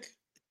 1 pick?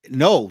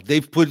 No,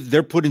 they're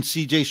putting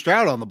CJ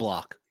Stroud on the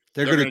block.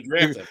 They're going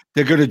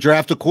to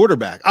draft a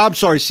quarterback. I'm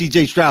sorry,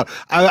 CJ Stroud.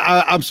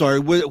 I'm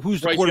sorry.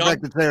 Who's the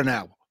quarterback that's there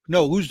now?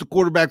 No, who's the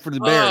quarterback for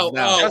the Bears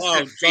now?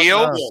 Justin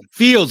Fields.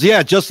 Fields,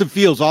 yeah, Justin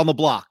Fields on the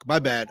block. My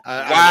bad.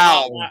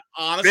 Wow,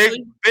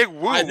 honestly, big woo.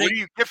 What do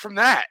you get from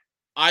that?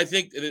 I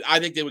think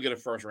they would get a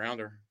first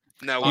rounder.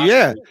 No,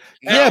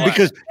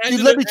 because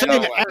let me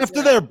tell you,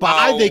 after their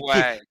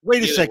bye,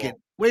 wait a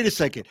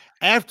second.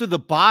 After the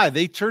bye,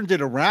 they turned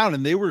it around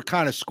and they were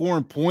kind of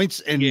scoring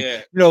points, and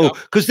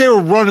because they were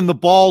running the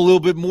ball a little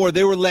bit more,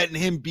 they were letting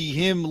him be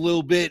him a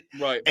little bit,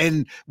 right,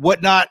 and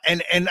whatnot.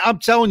 And I'm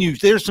telling you,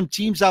 there's some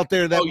teams out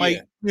there that might,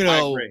 I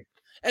agree.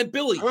 And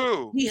Billy,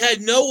 he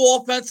had no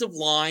offensive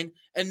line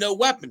and no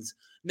weapons.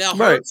 Now,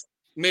 Hurts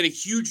made a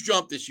huge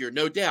jump this year,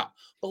 no doubt.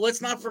 But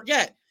let's not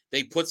forget,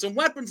 they put some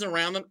weapons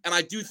around him, and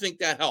I do think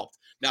that helped.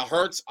 Now,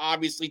 Hurts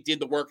obviously did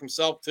the work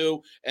himself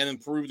too and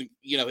improved,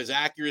 his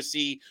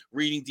accuracy,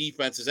 reading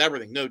defenses,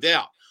 everything, no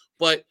doubt.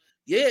 But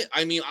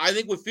I mean, I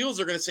think with Fields,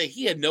 they're going to say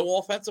he had no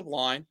offensive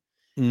line.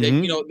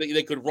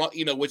 They could run,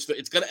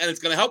 it's going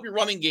to help your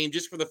running game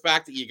just for the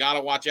fact that you got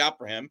to watch out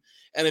for him.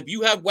 And if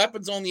you have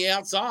weapons on the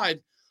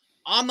outside,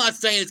 I'm not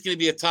saying it's going to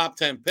be a top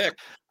 10 pick,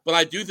 but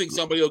I do think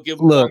somebody will give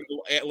him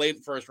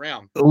late first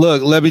round.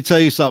 Look, let me tell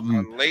you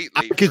something.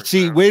 I could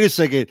see. Wait a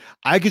second.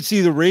 I could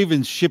see the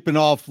Ravens shipping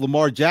off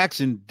Lamar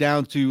Jackson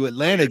down to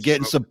Atlanta,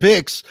 getting some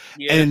picks,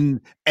 and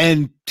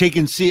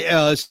taking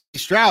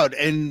Stroud,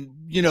 and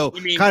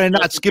kind of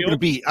not skipping a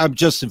beat. I'm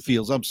Justin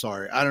Fields. I'm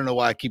sorry. I don't know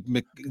why I keep.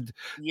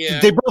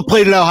 They both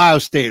played at Ohio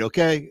State.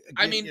 Okay.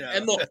 I mean,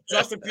 and look,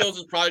 Justin Fields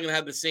is probably going to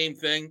have the same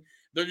thing.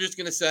 They're just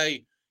going to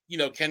say,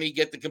 can he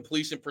get the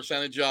completion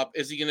percentage up?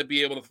 Is he going to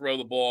be able to throw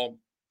the ball?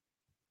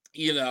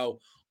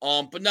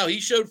 But no, he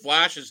showed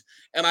flashes,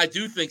 and I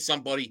do think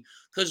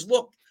because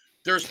look,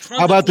 there's tons.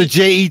 How about the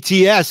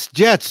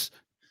Jets?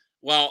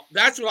 Well,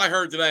 that's what I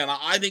heard today, and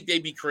I think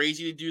they'd be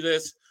crazy to do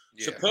this.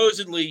 Yeah.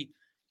 Supposedly,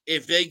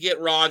 if they get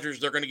Rodgers,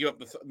 they're going to give up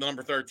the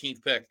number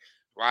 13th pick.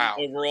 Wow.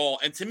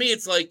 Overall, and to me,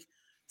 it's like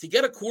to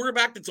get a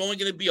quarterback that's only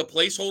going to be a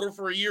placeholder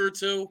for a year or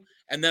two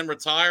and then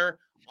retire.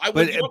 I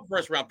wouldn't give up a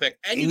first round pick,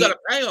 and you got to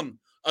pay him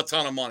a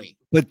ton of money.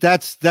 But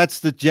that's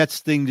the Jets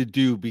thing to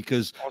do,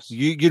 because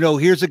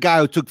here's a guy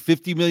who took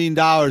 $50 million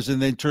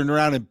and then turned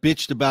around and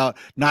bitched about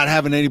not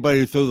having anybody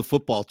to throw the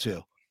football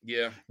to.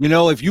 Yeah.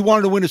 If you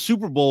wanted to win a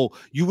Super Bowl,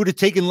 you would have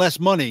taken less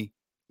money.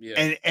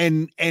 Yeah.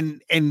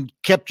 And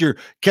kept your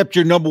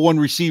number one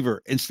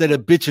receiver instead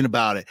of bitching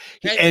about it.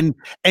 And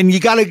you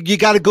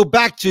gotta go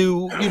back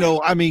to,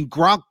 I mean,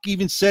 Gronk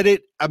even said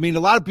it. I mean, a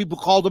lot of people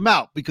called him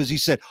out because he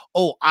said,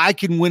 "Oh, I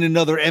can win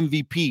another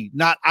MVP,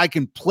 not I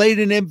can play at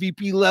an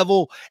MVP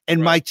level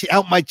and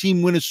help my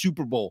team win a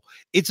Super Bowl.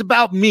 It's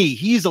about me."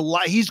 He's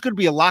going to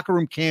be a locker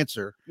room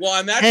cancer. Well,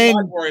 and that's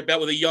what I worry about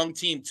with a young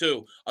team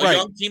too. A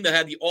young team that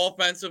had the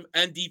offensive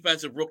and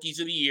defensive rookies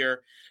of the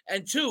year,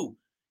 and two.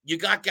 You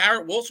got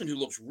Garrett Wilson, who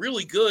looks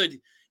really good.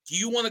 Do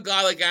you want a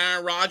guy like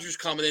Aaron Rodgers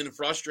coming in and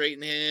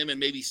frustrating him and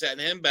maybe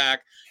setting him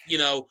back,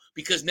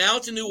 because now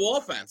it's a new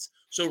offense.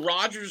 So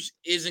Rodgers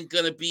isn't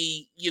going to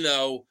be, he's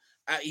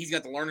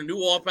got to learn a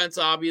new offense,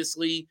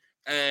 obviously.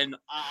 And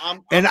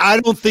I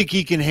don't think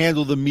he can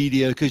handle the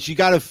media, because you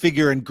got to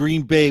figure in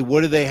Green Bay, what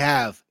do they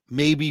have?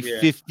 maybe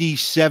 50,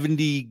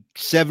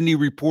 70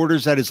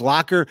 reporters at his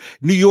locker.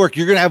 New York,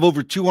 you're going to have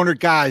over 200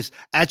 guys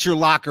at your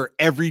locker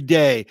every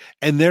day,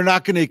 and they're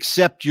not going to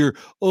accept your,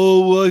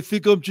 well, I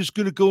think I'm just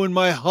going to go in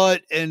my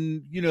hut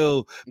and,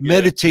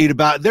 meditate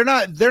about it. They're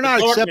not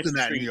accepting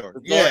that in New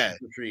York. Yeah.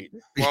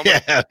 Well,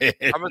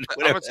 I'm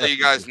going to tell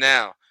you guys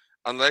now,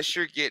 unless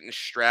you're getting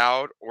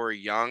Stroud or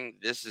Young,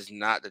 this is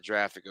not the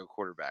draft to go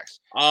quarterbacks.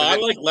 I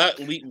like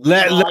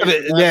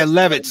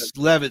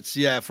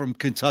Levitz, from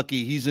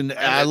Kentucky. He's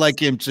I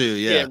like him too.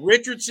 Yeah,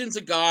 Richardson's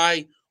a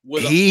guy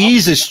with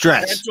he's a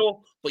stretch,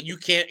 potential, but you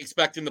can't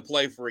expect him to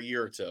play for a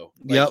year or two.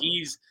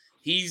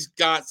 He's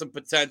got some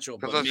potential.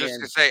 Because I was just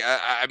gonna say,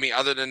 I mean,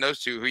 other than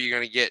those two, who are you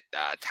gonna get?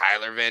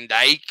 Tyler Van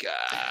Dyke,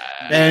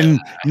 and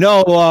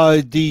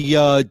the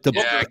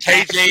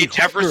KJ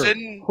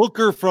Jefferson,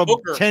 Hooker from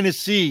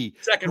Tennessee,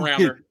 second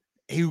rounder,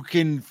 who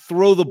can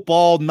throw the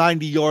ball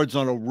 90 yards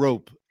on a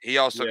rope. He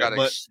also got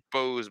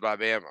exposed by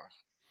Bama.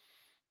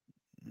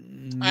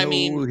 No, I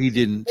mean, he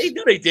didn't. They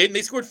didn't.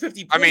 They scored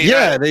 50 points.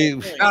 I mean,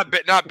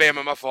 not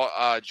Bama. My fault.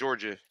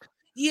 Georgia.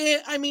 Yeah,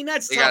 I mean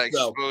that's they tough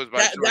got though.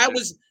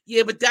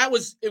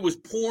 It was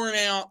pouring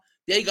out.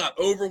 They got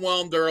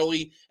overwhelmed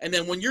early, and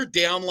then when you're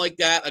down like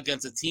that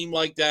against a team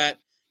like that,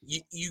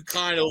 you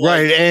kind of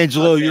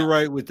Angelo. You're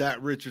right with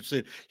that.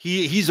 Richardson.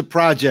 He's a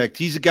project.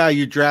 He's a guy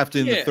you draft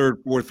in the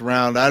third, fourth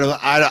round.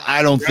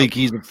 I don't think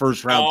he's a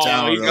first round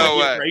talent.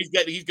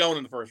 He's going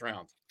in the first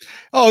round.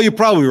 Oh, you're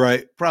probably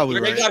right.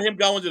 They got him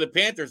going to the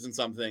Panthers in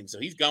some things, so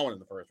he's going in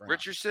the first round.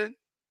 Richardson.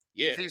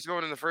 Yeah, he's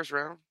going in the first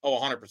round. Oh,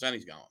 100%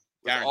 he's going.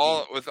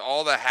 With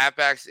all the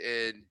halfbacks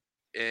in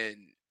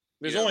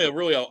there's only a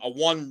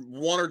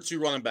one or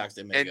two running backs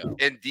they may go.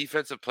 And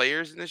defensive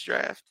players in this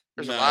draft.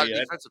 There's a lot of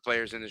defensive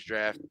players in this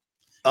draft.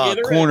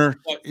 Corner.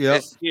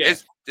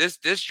 This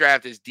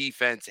draft is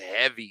defense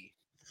heavy.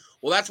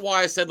 Well, that's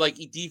why I said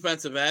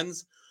defensive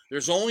ends.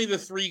 There's only the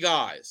three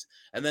guys,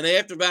 and then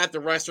after that, the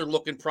rest are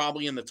looking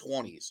probably in the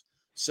 20s.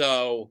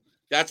 So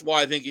that's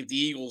why I think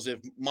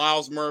if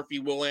Miles Murphy,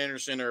 Will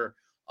Anderson, or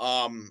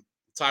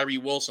Tyree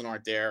Wilson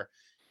aren't there,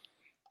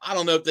 I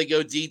don't know if they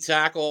go D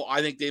tackle.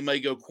 I think they may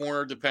go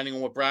corner depending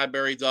on what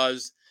Bradbury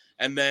does.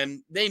 And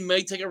then they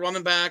may take a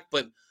running back,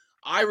 but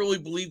I really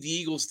believe the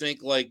Eagles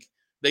think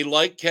they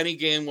like Kenny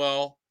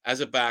Gainwell as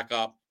a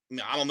backup. I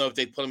mean, I don't know if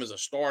they put him as a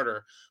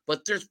starter,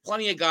 but there's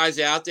plenty of guys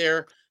out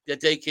there that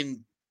they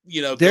can,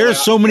 there are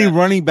so many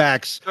running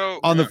backs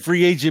on the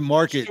free agent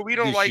market. So we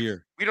don't this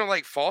year. We don't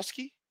like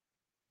Falsky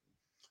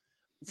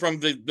from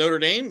the Notre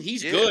Dame.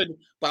 He's good,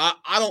 but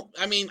I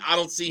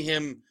don't see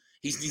him.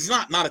 He's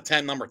not a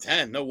 10, number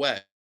 10. No way.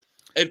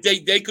 If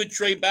they could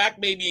trade back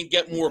maybe and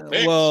get more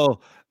picks.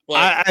 Well,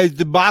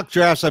 the mock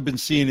drafts I've been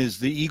seeing is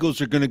the Eagles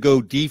are going to go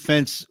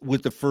defense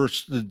with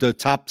the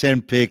top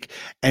 10 pick,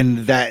 and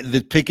that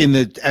the pick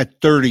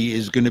at 30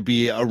 is going to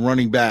be a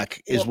running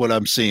back is what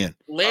I'm seeing.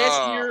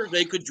 Last year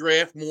they could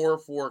draft more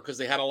because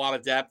they had a lot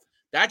of depth.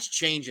 That's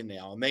changing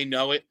now, and they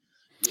know it.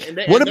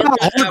 What about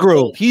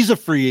Hargrove? He's a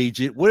free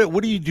agent.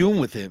 What are you doing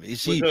with him?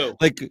 Is he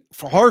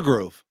for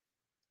Hargrove?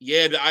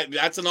 Yeah,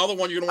 that's another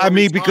one you're going to. I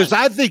mean, because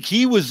I think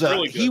he was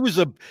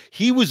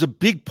a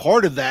big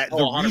part of that.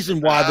 The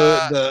reason why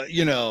he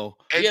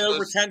had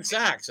over 10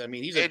 sacks. I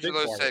mean, he's a big part.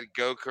 Angelo said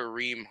go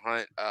Kareem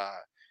Hunt,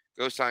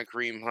 go sign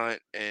Kareem Hunt,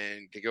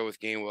 and to go with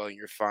Gainwell, and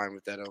you're fine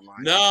with that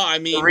O-line. No, I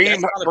mean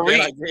that's not a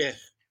bad idea.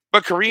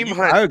 But Kareem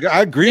Hunt,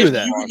 I agree with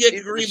that. You can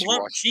get Kareem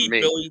Hunt cheap,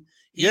 Billy.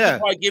 He could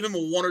probably give him a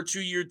 1 or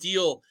 2 year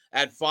deal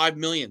at $5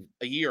 million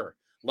a year.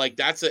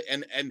 That's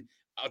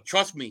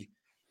trust me.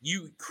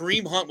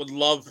 Kareem Hunt would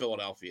love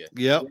Philadelphia.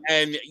 Yep.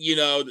 And,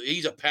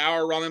 he's a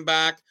power running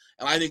back,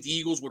 and I think the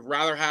Eagles would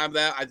rather have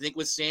that. I think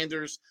with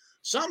Sanders,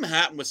 something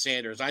happened with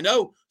Sanders. I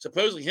know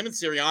supposedly him and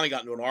Sirianni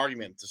got into an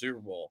argument at the Super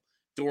Bowl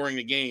during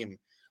the game,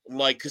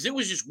 because it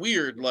was just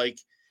weird.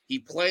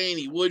 He'd play and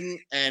he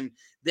wouldn't, and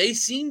they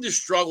seemed to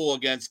struggle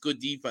against good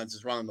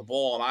defenses running the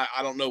ball, and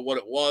I don't know what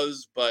it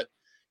was, but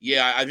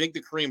yeah, I think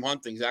the Kareem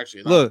Hunt thing's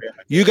actually look.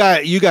 You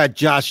got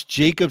Josh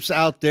Jacobs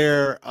out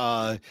there,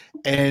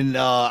 and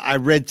I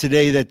read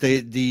today that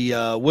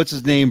the what's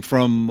his name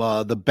from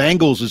the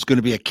Bengals is going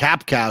to be a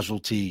cap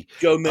casualty.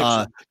 Joe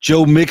Mixon.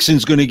 Joe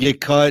Mixon's going to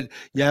get cut.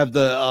 You have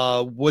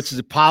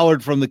the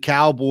Pollard from the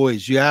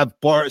Cowboys. You have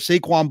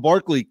Saquon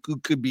Barkley who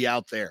could be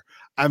out there.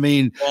 I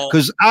mean,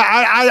 because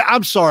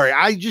I'm sorry,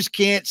 I just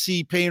can't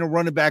see paying a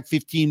running back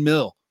 $15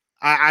 million.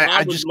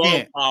 I just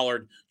can't.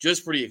 Pollard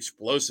just for the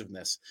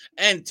explosiveness,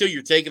 and until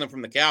you're taking him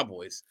from the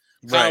Cowboys,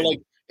 kind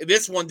of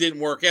this one didn't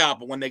work out.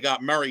 But when they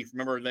got Murray,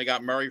 remember when they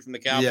got Murray from the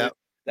Cowboys,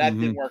 that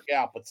didn't work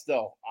out. But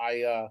still,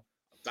 I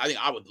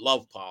think I would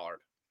love Pollard.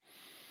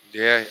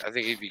 Yeah, I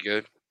think he'd be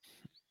good.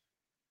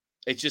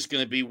 It's just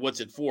going to be what's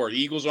it for? The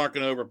Eagles aren't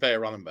going to overpay a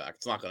running back.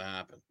 It's not going to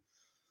happen.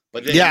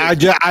 But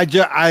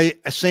I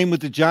same with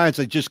the Giants.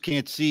 I just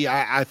can't see.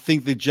 I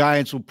think the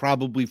Giants will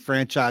probably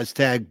franchise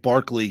tag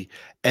Barkley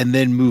and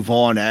then move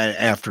on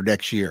after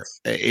next year.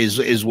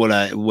 Is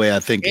what way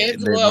I think.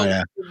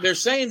 They're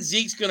saying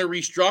Zeke's going to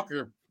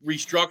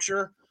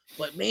restructure,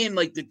 but man,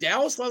 the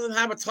Dallas doesn't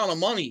have a ton of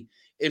money.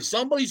 if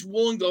somebody's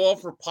willing to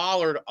offer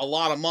Pollard a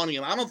lot of money,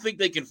 and I don't think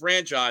they can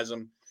franchise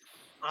him,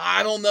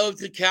 I don't know if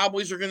the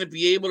Cowboys are going to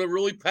be able to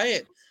really pay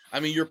it. I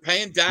mean, you're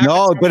paying Dak.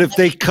 No, but if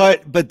they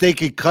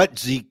could cut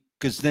Zeke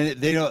because then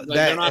they don't.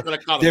 They're not going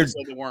to cut him.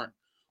 They weren't.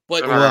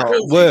 But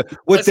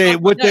what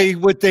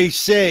they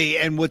say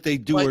and what they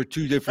do are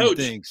two different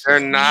things. They're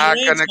not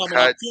going to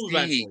cut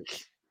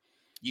Zeke.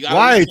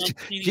 Why?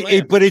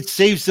 But it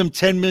saves them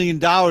 $10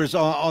 million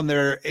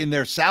in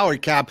their salary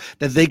cap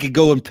that they could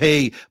go and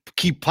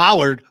keep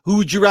Pollard. Who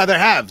would you rather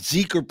have,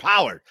 Zeke or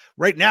Pollard?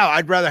 Right now,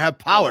 I'd rather have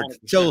Pollard.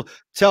 Tell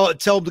him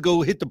to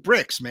go hit the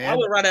bricks, man. I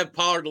would rather have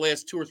Pollard the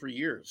last 2 or 3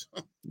 years.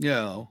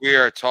 Yeah, we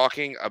are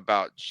talking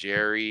about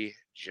Jerry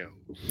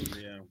Jones.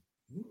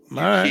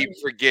 Yeah, keep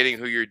forgetting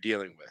who you're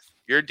dealing with.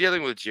 You're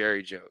dealing with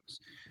Jerry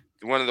Jones,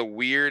 one of the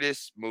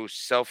weirdest,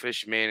 most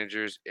selfish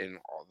managers in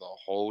the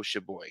whole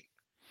sheboygan.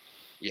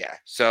 Yeah,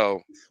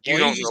 so you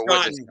don't know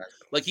what this guy's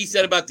like he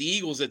said about the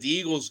Eagles, that the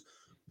Eagles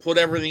put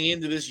everything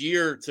into this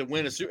year to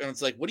win a Super. And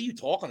it's like, what are you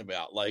talking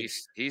about? Like,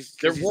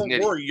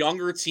 we're a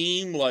younger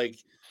team. Like,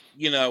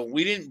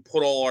 we didn't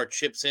put all our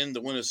chips in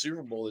to win a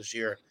Super Bowl this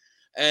year.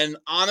 And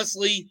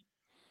honestly,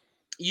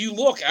 you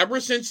look ever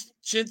since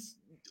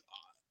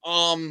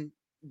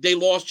they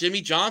lost Jimmy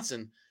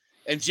Johnson,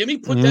 and Jimmy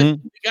put that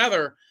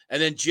together,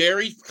 and then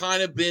Jerry's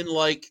kind of been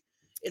like,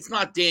 it's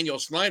not Daniel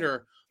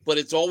Snyder, but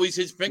it's always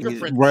his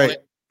fingerprint on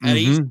it. And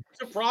he's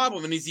a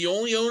problem, and he's the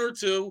only owner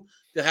too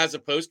that has a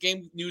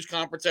post-game news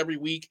conference every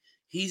week.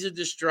 He's a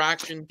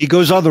distraction. He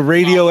goes on the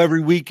radio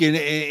every week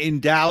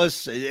in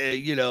Dallas, and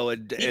he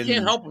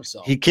can't help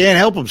himself. He can't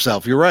help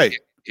himself. You're right.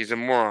 He's a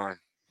moron.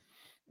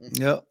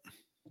 Yep.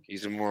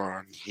 He's a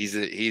moron. He's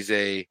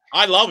a.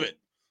 I love it.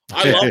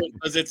 I love it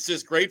because it's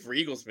just great for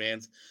Eagles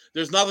fans.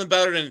 There's nothing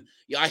better than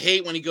I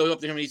hate when he goes up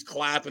to him and he's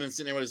clapping and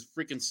sitting there with his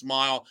freaking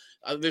smile.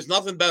 There's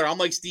nothing better. I'm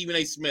like Stephen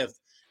A. Smith.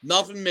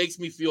 Nothing makes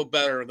me feel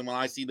better than when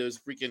I see those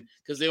freaking,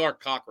 because they are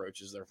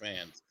cockroaches. They're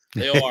fans.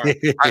 They are.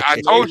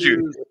 I told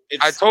you.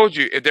 I told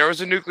you. If there was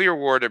a nuclear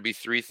war, there'd be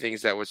 3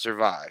 things that would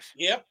survive.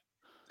 Yep.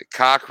 The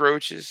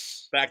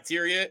cockroaches,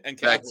 bacteria, and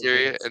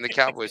the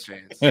Cowboys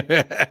fans.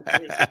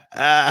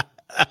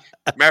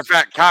 Matter of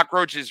fact,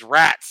 cockroaches,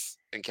 rats,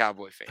 and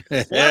Cowboy fans.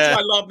 Well, that's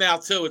what I love now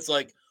too. It's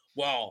like,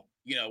 well,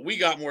 we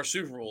got more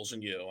Super Bowls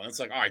than you, and it's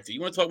like, all right, do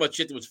you want to talk about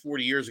shit that was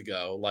 40 years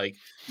ago? Like,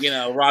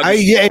 Roger.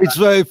 It's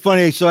very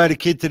funny. So I had a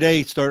kid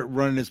today start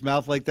running his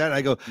mouth like that.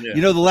 I go,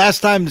 the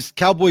last time the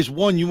Cowboys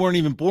won, you weren't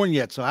even born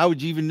yet. So how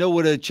would you even know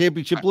what a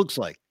championship looks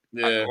like?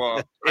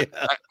 Yeah.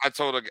 I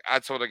told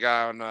a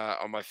guy on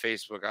my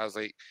Facebook, I was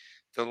like,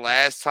 the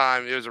last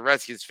time, it was a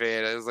Redskins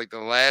fan, it was like the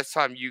last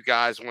time you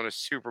guys won a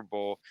Super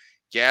Bowl,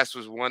 gas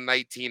was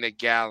 $1.19 a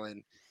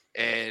gallon,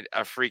 and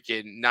a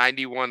freaking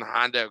 91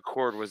 Honda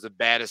Accord was the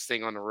baddest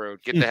thing on the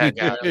road. Get the heck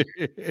out of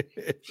here.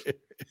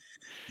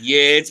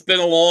 Yeah, it's been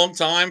a long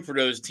time for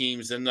those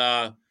teams, and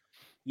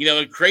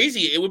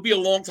crazy. It would be a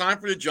long time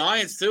for the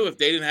Giants too if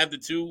they didn't have the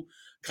 2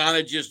 kind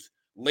of just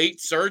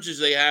late surges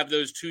they have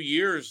those 2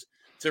 years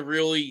to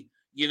really,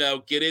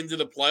 get into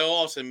the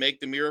playoffs and make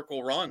the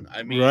miracle run.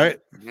 I mean, right.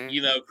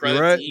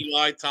 Credit to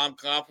Eli, Tom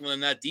Coughlin,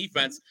 and that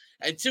defense.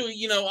 And 2,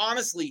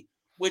 honestly,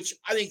 which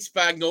I think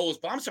Spagnuolo's,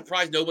 but I'm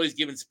surprised nobody's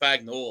giving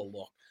Spagnuolo a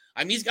look.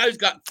 I mean, these guys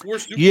got 4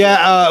 Super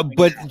Bowls.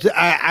 But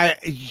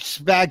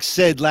Spag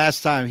said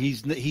last time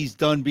he's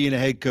done being a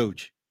head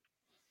coach.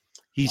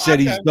 He said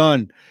he's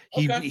done.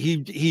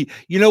 He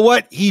you know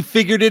what? He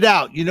figured it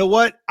out. You know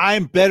what?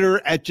 I'm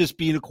better at just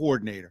being a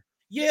coordinator.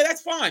 Yeah,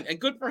 that's fine and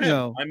good for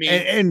him. I mean,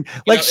 and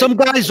like some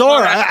guys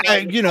are.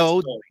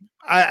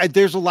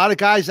 There's a lot of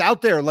guys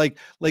out there like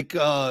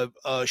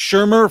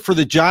Shermer for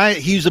the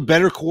Giants. He's a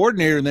better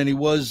coordinator than he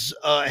was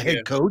a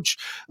head coach.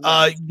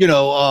 It's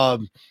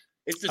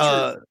the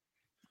truth.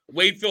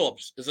 Wade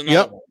Phillips is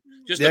another one.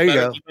 Just a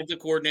better defensive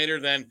coordinator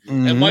than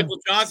and Michael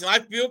Johnson. I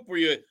feel for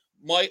you,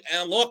 Mike.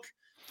 And look,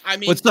 I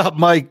mean, what's up,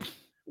 Mike?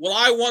 Well,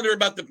 I wonder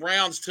about the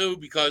Browns too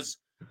because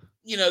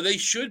they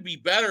should be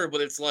better,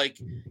 but it's like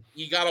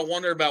you got to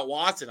wonder about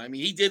Watson. I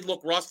mean, he did look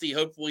rusty.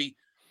 Hopefully,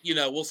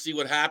 we'll see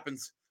what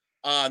happens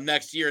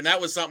next year. And that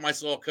was something I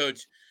saw,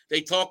 Coach.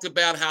 They talked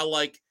about how,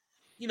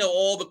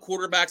 all the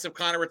quarterbacks have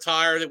kind of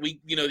retired that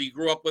you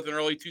grew up with in the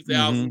early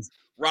 2000s.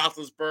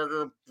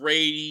 Roethlisberger,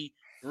 Brady,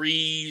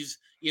 Breeze,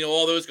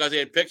 all those guys. They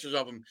had pictures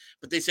of them.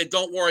 But they said,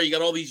 don't worry, you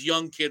got all these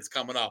young kids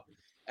coming up.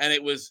 And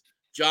it was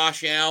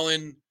Josh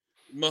Allen,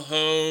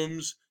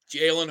 Mahomes,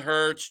 Jalen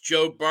Hurts,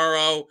 Joe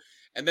Burrow.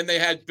 And then they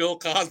had Bill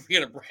Cosby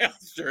in a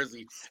Browns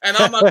jersey. And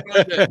I'm not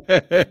trying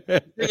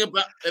to think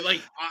about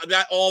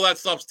that. All that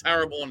stuff's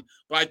terrible.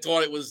 But I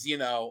thought it was,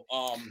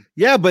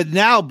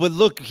 but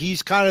look,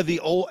 he's kind of the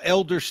old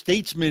elder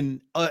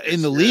statesman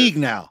in the league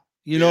now.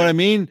 You know what I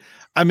mean?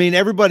 I mean,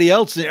 everybody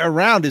else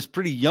around is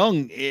pretty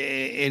young.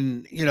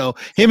 In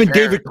him and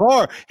David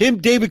Carr,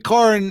 and Derek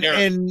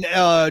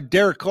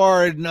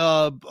Carr and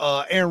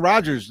Aaron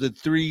Rodgers, the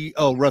 3.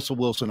 Oh, Russell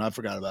Wilson, I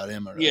forgot about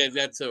him. Yeah,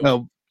 that's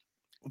so.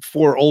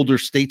 4 older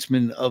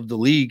statesmen of the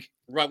league.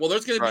 Right. Well,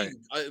 there's going to be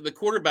the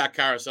quarterback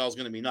carousel is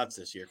going to be nuts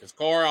this year because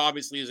Carr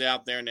obviously is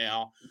out there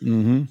now.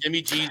 Mm-hmm.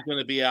 Jimmy G is going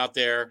to be out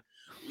there.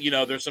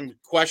 There's some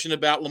question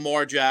about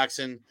Lamar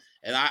Jackson,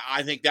 and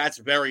I think that's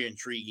very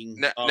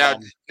intriguing. Now,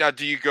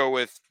 do you go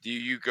with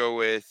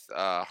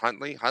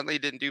Huntley? Huntley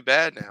didn't do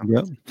bad now.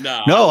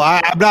 Yep. No,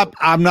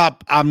 I'm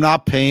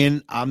not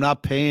paying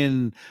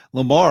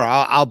Lamar.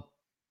 I'll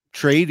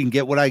trade and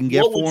get what I can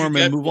get for him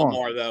and move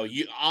Lamar, on. Though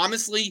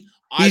honestly,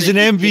 he's an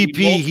MVP.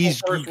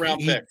 He's first round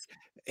picks.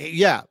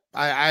 Yeah,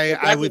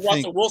 I would think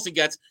Russell Wilson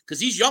gets because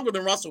he's younger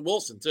than Russell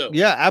Wilson too.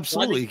 Yeah,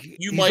 absolutely. So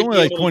he's only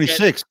like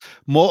 26.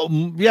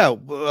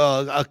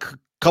 A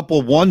couple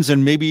of ones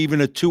and maybe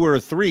even a 2 or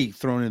a 3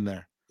 thrown in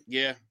there.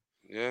 Yeah.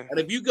 And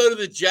if you go to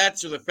the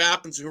Jets or the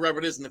Falcons, or whoever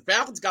it is, and the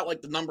Falcons got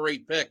like the number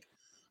 8 pick,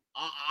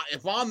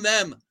 if I'm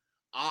them,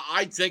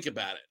 I'd think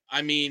about it.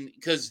 I mean,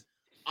 because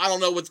I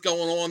don't know what's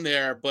going on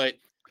there, but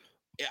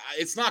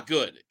it's not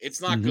good. It's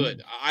not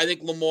good. I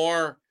think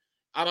Lamar.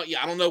 I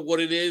don't know what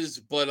it is,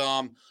 but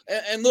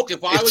and look,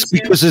 if I was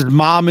because his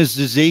mom is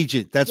his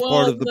agent, that's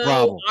part of the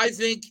problem. I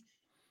think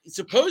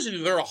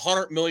supposedly there are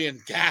 $100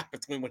 million gap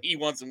between what he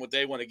wants and what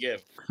they want to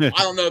give. I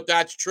don't know if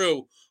that's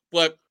true,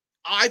 but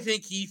I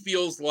think he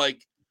feels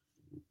like,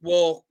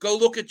 well, go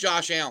look at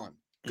Josh Allen,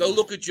 go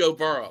look at Joe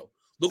Burrow,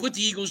 look what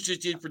the Eagles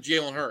just did for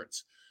Jalen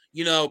Hurts.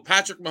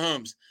 Patrick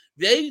Mahomes.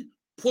 They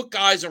put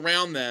guys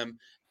around them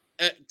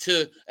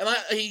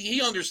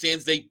he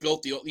understands they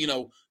built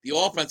the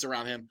offense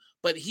around him.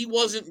 But he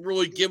wasn't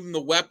really given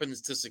the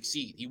weapons to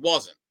succeed. He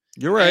wasn't.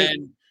 You're right.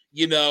 And,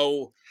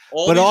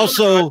 but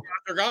also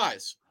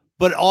guys.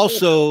 But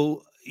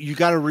also, you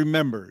got to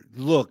remember,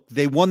 look,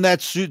 they won they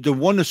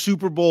won the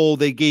Super Bowl.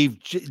 They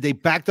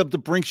backed up the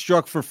Brinks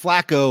truck for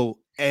Flacco,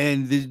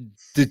 and they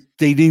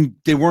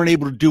weren't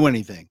able to do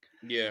anything.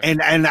 Yeah.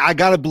 And I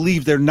got to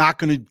believe they're not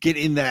going to get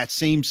in that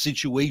same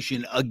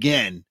situation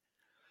again.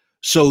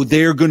 So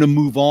they're going to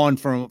move on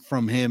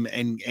from him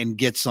and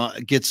get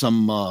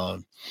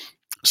some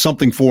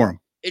something for him.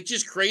 It's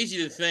just crazy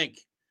to think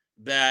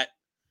that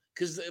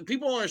because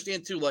people don't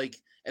understand too,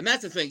 and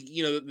that's the thing,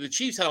 the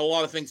Chiefs had a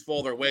lot of things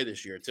fall their way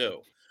this year too.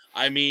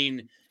 I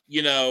mean,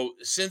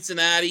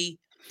 Cincinnati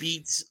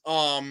beats,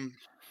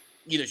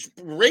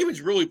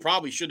 Ravens really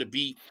probably should have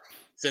beat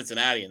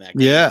Cincinnati in that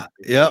game. Yeah.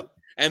 Yep.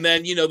 And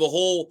then,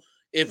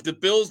 if the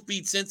Bills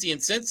beat Cincy and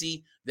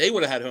Cincy, they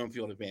would have had home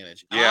field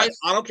advantage. Yes.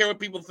 I don't care what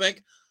people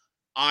think.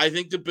 I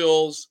think the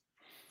Bills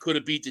could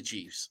have beat the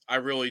Chiefs. I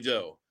really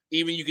do.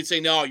 Even you could say,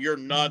 no, you're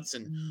nuts.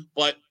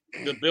 But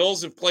the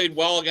Bills have played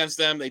well against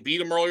them. They beat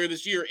them earlier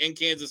this year in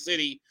Kansas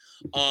City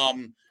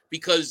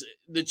because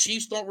the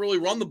Chiefs don't really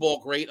run the ball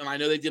great. And I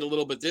know they did a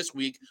little bit this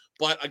week,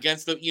 but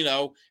against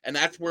and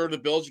that's where the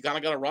Bills, you kind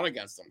of got to run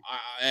against them.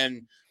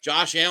 And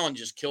Josh Allen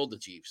just killed the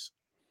Chiefs.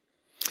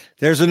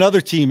 There's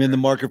another team in the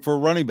market for a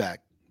running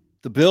back.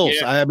 The Bills.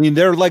 Yeah. I mean,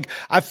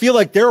 I feel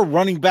like they're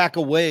running back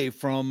away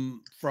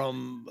from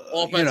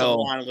offensive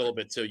line a little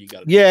bit too. You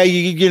got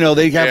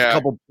they have a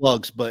couple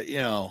plugs, but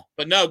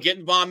But no,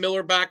 getting Von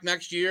Miller back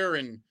next year,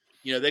 and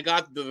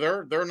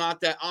they're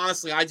not that.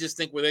 Honestly, I just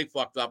think where they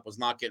fucked up was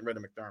not getting rid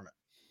of McDermott.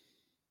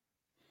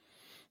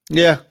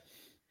 Yeah,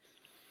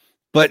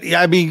 but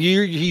I mean,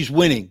 he's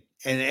winning,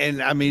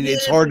 and I mean,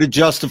 it's hard to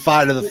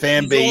justify to the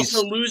fan base. He's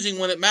also losing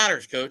when it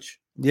matters, Coach.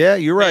 Yeah,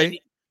 you're right. And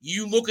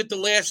you look at the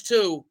last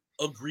two.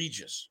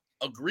 Egregious,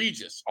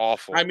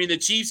 awful. I mean, the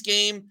Chiefs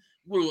game,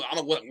 I don't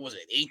know what was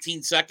it,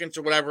 18 seconds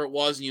or whatever it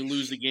was, and you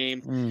lose the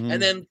game. Mm-hmm.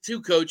 And then,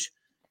 Coach,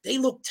 they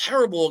looked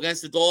terrible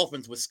against the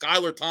Dolphins with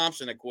Skylar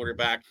Thompson at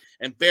quarterback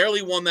and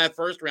barely won that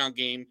first round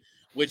game,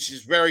 which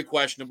is very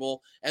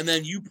questionable. And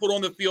then you put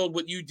on the field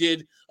what you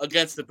did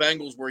against the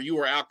Bengals, where you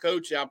were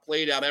outcoached,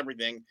 outplayed, out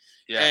everything,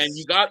 and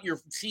you got your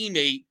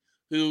teammate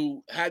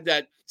who had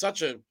that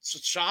such a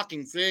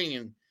shocking thing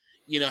and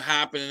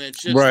happen, and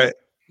it's just right.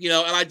 And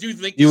I do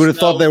think you would have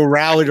thought they were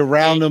rallied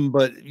around them,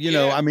 but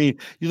I mean,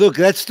 you look,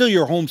 that's still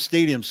your home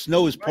stadium.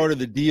 Snow is part of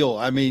the deal.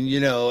 I mean,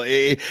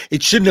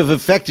 it shouldn't have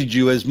affected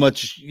you as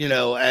much,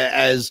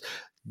 as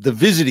the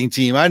visiting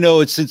team. I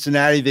know it's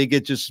Cincinnati; they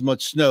get just as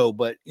much snow,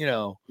 but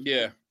yeah.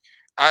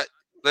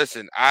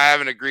 Listen, I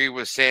haven't agreed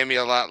with Sammy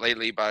a lot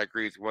lately, but I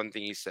agree with one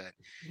thing he said.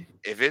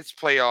 If it's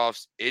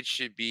playoffs, it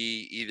should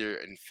be either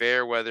in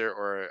fair weather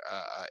or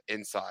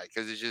inside,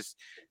 because it's just.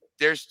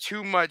 There's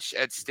too much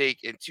at stake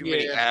and too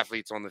many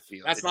athletes on the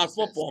field. That's not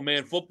football,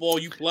 man. Football,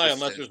 you play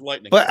unless there's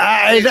lightning. But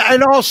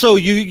and also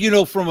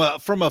from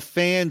a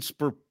fan's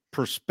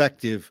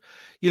perspective,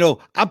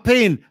 I'm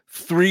paying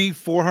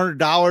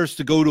 $300-$400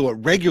 to go to a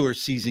regular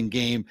season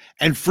game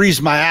and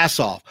freeze my ass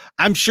off.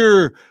 I'm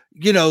sure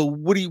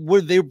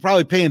what they were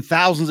probably paying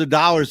thousands of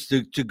dollars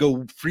to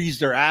go freeze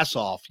their ass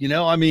off.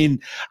 I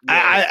mean,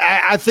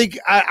 I think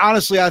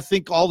honestly I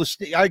think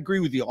I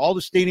agree with you. All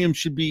the stadiums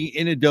should be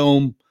in a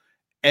dome.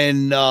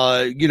 And,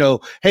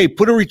 hey,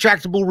 put a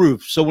retractable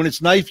roof. So when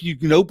it's nice, you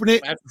can open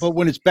it. But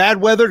when it's bad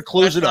weather,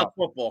 close it up.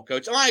 Football,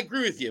 Coach. And I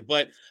agree with you.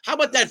 But how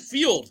about that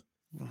field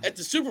at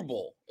the Super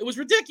Bowl? It was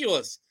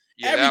ridiculous.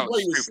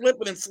 Everybody was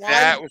slipping and sliding.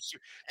 That was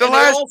the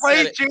last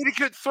play. Jada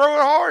could throw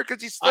it hard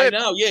because he slipped. I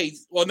know. Yeah.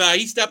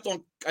 He stepped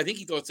on. I think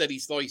he thought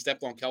he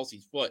stepped on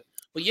Kelsey's foot.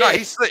 But yeah, no,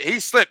 he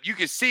slipped. You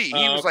could see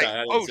he was like,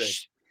 oh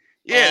shit.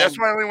 Yeah, that's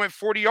why I only went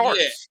 40 yards.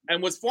 Yeah.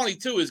 And what's funny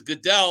too is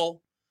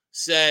Goodell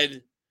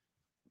said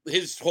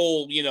his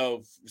whole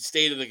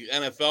state of the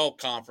NFL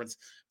conference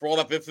brought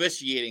up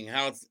officiating,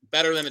 how it's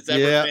better than it's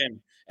ever been,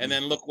 and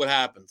then look what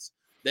happens.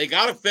 They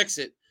got to fix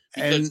it.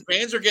 Because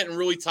fans are getting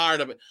really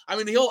tired of it. I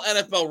mean, the whole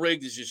NFL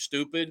rigged is just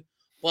stupid,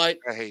 but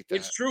I hate that.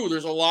 It's true.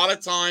 There's a lot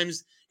of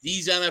times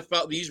these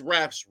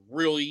refs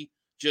really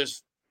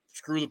just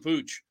screw the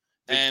pooch.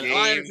 And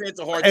I understand it's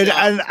a hard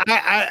job.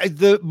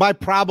 And my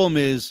problem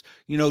is,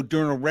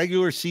 during a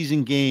regular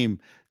season game,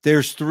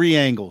 there's 3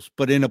 angles,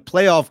 but in a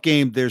playoff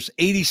game, there's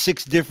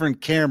 86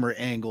 different camera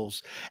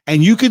angles,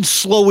 and you can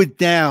slow it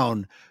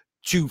down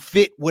to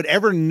fit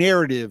whatever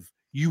narrative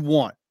you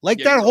want. Like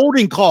that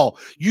holding call,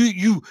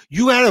 you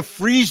had to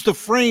freeze the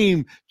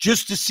frame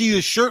just to see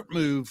the shirt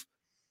move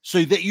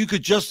so that you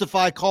could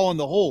justify calling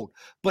the hold.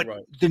 But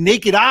the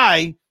naked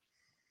eye,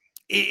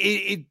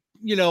 I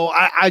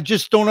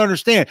just don't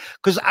understand,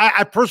 because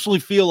I personally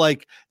feel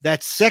like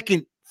that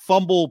second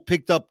fumble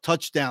picked up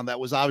touchdown that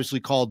was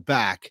obviously called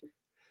back,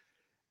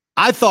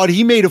 I thought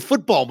he made a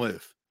football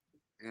move.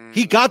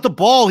 He got the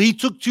ball. He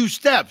took 2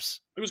 steps.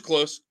 It was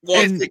close.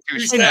 Well, he took 2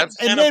 steps.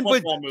 But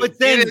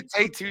then he didn't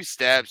take 2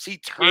 steps. He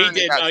turned.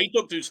 He did. No, he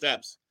took 2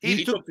 steps.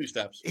 He took 2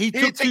 steps. He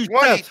took 2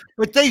 steps.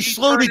 But they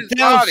slowed it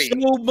down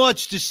so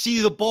much to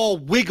see the ball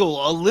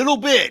wiggle a little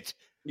bit.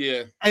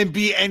 Yeah.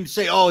 And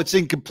say, oh, it's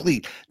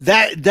incomplete.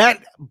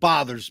 That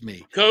bothers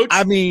me. Coach,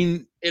 I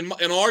mean, in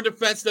our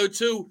defense though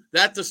too,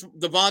 that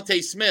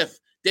Devontae Smith,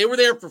 they were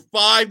there for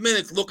 5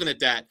 minutes looking at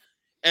that,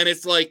 and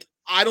it's like,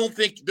 I don't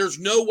think there's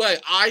no way.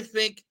 I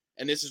think,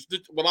 and this is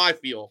what I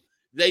feel,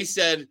 they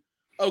said,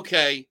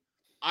 okay,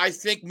 I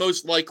think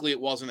most likely it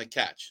wasn't a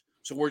catch,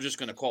 so we're just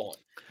going to call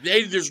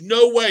it. There's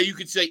no way you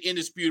could say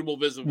indisputable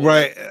visible.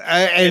 Right,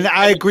 and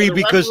I agree,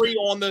 because the referee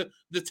on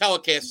the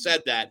telecast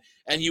said that,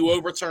 and you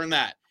overturn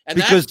that. And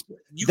because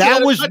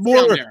that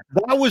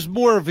was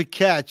more of a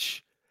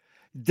catch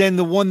than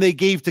the one they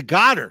gave to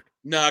Goddard.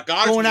 No,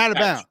 Goddard's going out of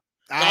bounds.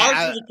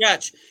 Goddard's was a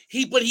catch.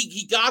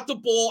 He got the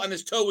ball and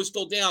his toe was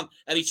still down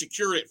and he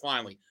secured it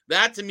finally.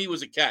 That to me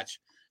was a catch.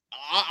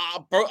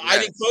 I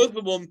think both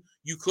of them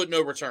you couldn't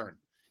overturn,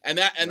 and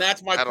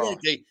that's my point.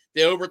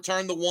 They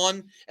overturned the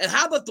one, and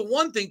how about the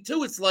one thing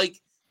too? It's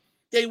like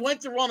they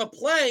went to run a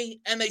play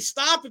and they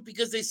stopped it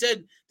because they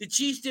said the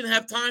Chiefs didn't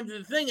have time to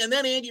the thing, and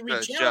then Andy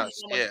Reid challenged.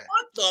 I'm like,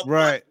 what the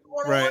fuck is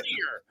going on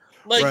here?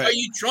 Like, are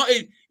you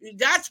trying?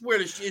 That's where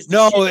this is.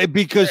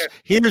 Because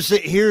here's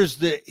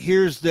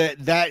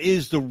that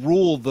is the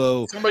rule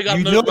though. Somebody got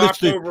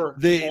knocked over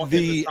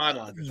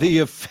the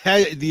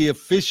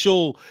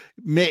official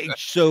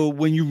so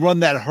when you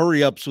run that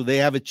hurry up, so they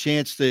have a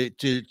chance to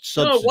substitute.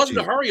 No, it wasn't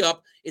a hurry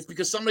up. It's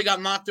because somebody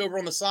got knocked over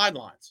on the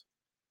sidelines.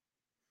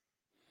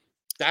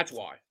 That's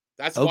why.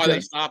 That's why they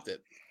stopped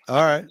it.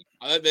 All right.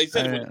 They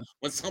said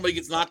when somebody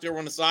gets knocked over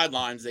on the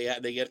sidelines,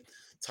 they get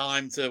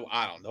time to,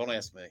 don't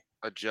ask me,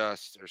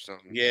 adjust or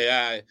something.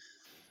 Yeah,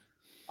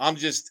 I'm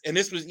just, and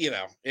this was,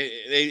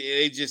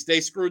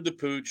 they screwed the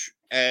pooch.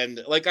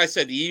 And like I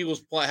said, the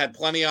Eagles had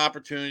plenty of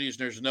opportunities.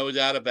 And there's no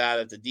doubt about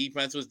it. The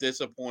defense was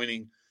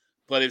disappointing,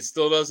 but it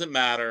still doesn't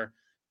matter.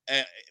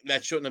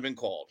 That shouldn't have been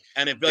called.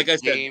 And if, like I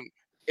said,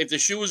 if the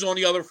shoe was on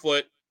the other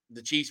foot,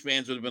 the Chiefs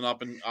fans would have been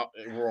up and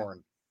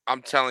roaring.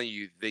 I'm telling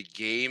you, the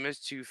game is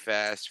too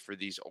fast for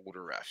these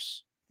older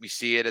refs. We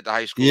see it at the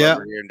high school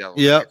over here in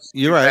Delaware. Yeah,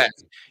 you're right.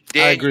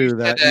 Dan, I agree with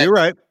that. You're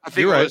right. I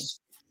think it was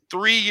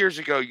 3 years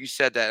ago you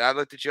said that. And I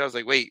looked at you. I was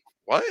like, wait,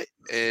 what?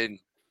 And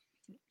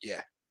you're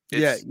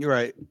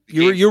right.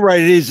 You're right.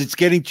 It is. It's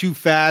getting too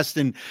fast,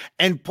 and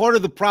part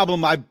of the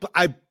problem,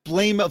 I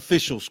blame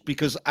officials,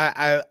 because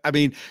I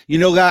mean,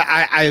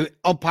 I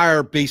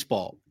umpire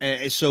baseball,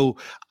 and so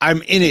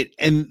I'm in it,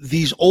 and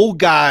these old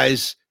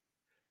guys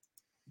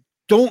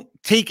don't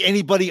take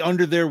anybody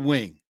under their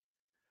wing.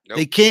 Nope.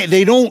 They can't.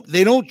 They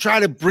don't try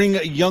to bring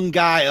a young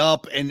guy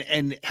up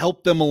and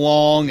help them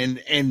along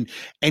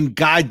and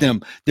guide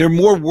them. They're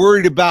more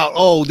worried about,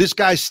 oh, this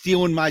guy's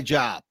stealing my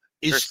job,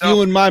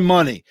 stealing my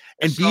money,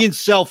 and being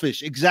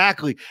selfish.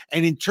 Exactly.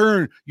 And in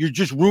turn, you're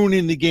just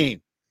ruining the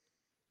game.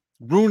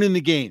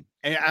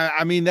 And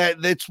I mean,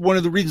 that's one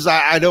of the reasons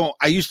I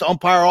used to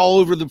umpire all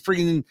over the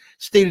freaking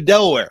state of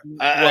Delaware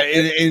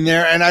in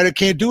there, and I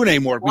can't do it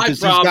anymore because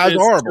these guys are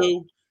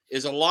horrible.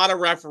 Is a lot of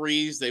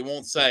referees, they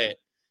won't say it.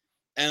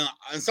 And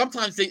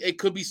sometimes it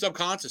could be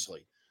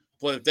subconsciously,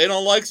 but if they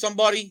don't like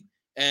somebody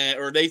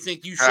or they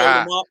think you showed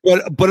them up.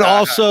 But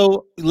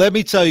also, let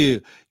me tell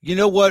you, you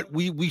know what?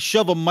 We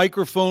shove a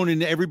microphone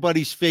in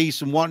everybody's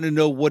face and wanting to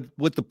know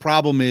what the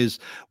problem is.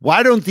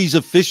 Why don't these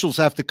officials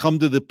have to come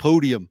to the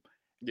podium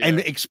and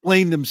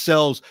explain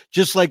themselves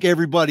just like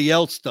everybody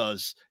else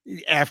does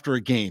after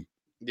a game?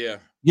 Yeah.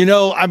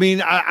 I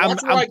mean, I'm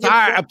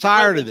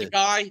tired of this. The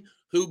guy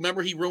who,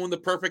 remember, he ruined the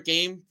perfect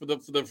game for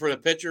the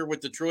pitcher with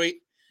Detroit.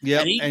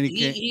 Yeah, and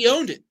he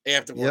owned it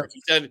afterwards. Yep.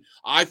 He said,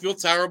 "I feel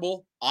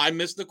terrible. I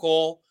missed the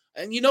call."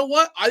 And you know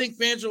what? I think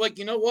fans are like,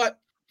 you know what?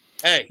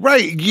 Hey,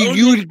 right.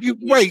 You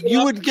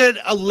would get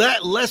a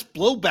less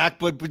blowback,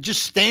 but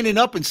just standing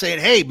up and saying,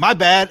 "Hey, my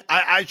bad.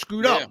 I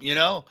screwed up." You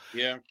know.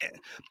 Yeah.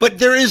 But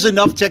there is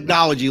enough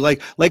technology.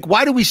 Like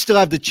why do we still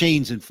have the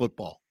chains in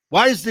football?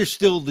 Why is there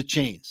still the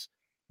chains?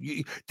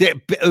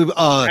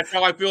 That's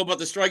how I feel about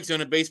the strike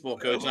zone in baseball,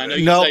 Coach. And I know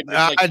you no, say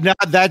no,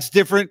 that's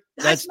different.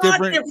 That's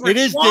different. It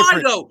is Why,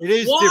 different. Though? It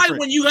is Why, different.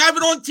 when you have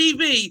it on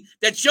TV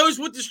that shows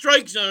with the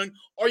strike zone,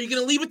 are you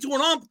going to leave it to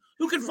an ump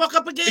who can fuck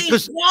up a game?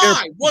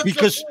 Why? What's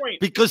the point?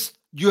 Because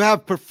you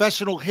have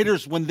professional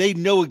hitters when they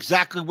know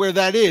exactly where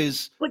that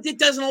is. But it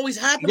doesn't always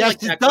happen yes, like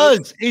that. It does.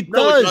 Coach. It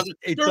does.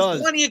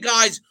 There's plenty of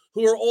guys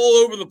who are all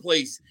over the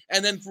place.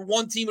 And then for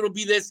one team, it'll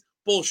be this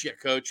bullshit,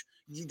 Coach.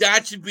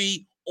 That should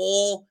be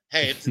all.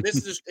 Hey,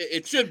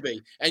 it should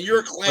be. And you're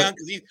a clown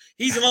because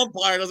he's an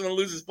umpire, doesn't want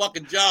to lose his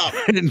fucking job.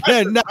 No,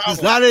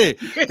 that's not it.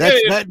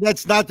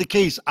 That's not the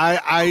case.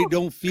 I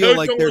don't feel Coach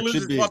like don't there lose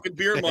should his be fucking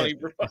beer money,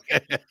 bro.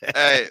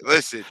 Hey,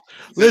 listen.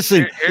 Here's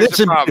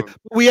the problem.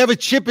 We have a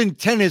chip in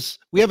tennis.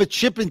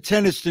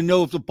 To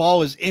know if the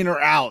ball is in or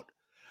out,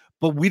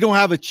 but we don't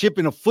have a chip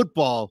in a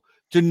football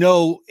to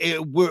know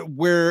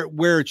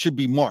where it should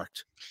be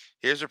marked.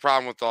 Here's the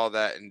problem with all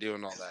that and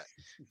doing all that.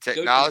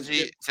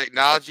 Technology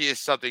is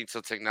something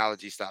until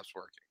technology stops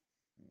working.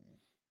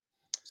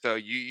 So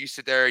you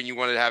sit there and you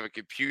want to have a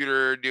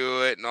computer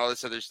do it and all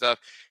this other stuff.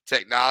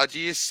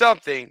 Technology is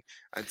something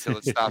until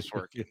it stops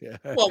working.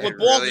 Well, with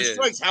balls and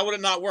strikes, how would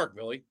it not work,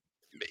 Billy?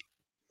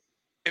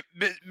 It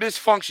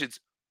misfunctions.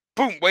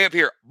 Boom, way up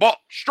here. Ball,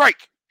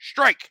 strike.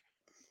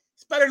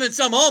 It's better than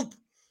some ump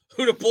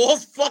who the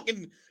ball's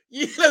fucking.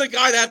 You know, the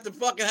guy that have to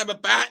fucking have a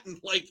bat and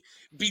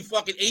be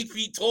fucking 8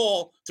 feet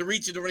tall to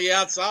reach it to the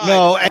outside.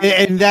 No,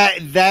 and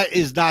that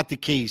is not the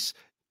case.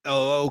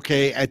 Oh,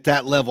 okay, at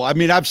that level. I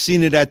mean, I've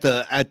seen it at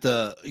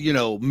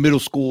the middle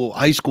school,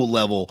 high school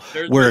level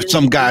where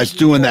some guys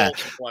doing that.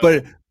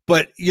 But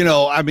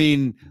I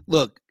mean,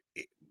 look,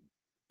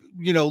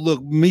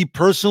 me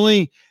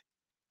personally,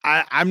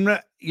 I'm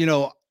not,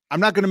 I'm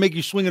not going to make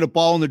you swing at a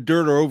ball in the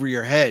dirt or over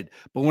your head.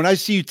 But when I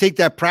see you take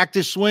that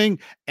practice swing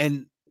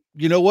and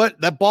you know what?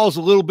 That ball's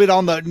a little bit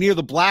near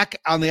the black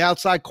on the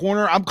outside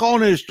corner. I'm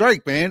calling it a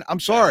strike, man.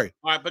 I'm sorry.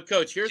 All right, but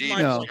Coach, here's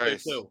my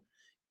point too,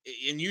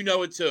 and you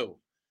know it too.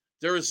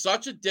 There is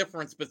such a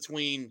difference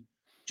between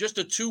just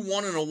a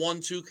 2-1 and a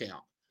 1-2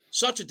 count.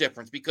 Such a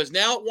difference because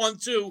now at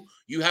 1-2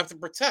 you have to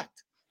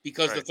protect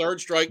because the third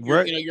strike,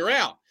 you're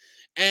out,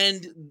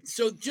 and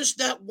so just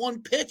that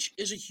one pitch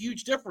is a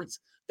huge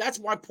difference. That's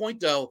my point,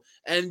 though.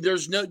 And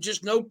there's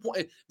no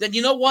point. Then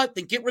you know what?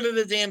 Then get rid of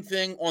the damn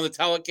thing on the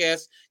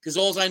telecast because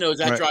all I know is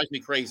that drives me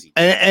crazy.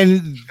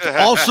 And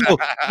also,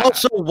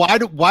 why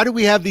do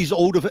we have these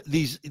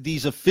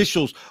these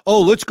officials?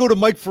 Oh, let's go to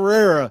Mike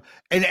Ferreira,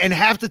 and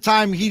half the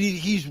time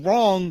he's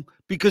wrong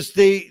because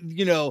they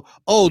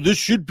this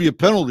should be a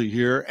penalty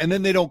here, and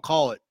then they don't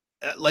call it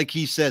like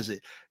he says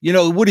it.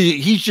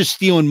 He's just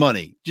stealing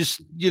money.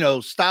 Just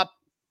stop.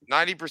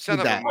 90%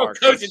 of them are.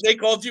 Coach, if they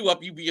called you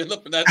up, you'd be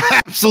looking at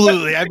that.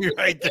 Absolutely. I'd be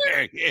right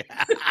there. Yeah.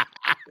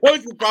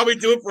 Coach would probably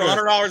do it for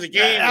 $100 a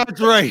game. That's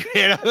right.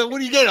 What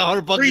do you get? $100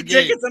 a game? 3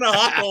 tickets and a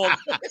hot dog.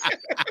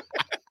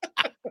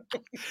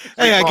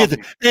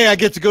 I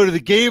get to go to the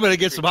game and I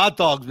get some hot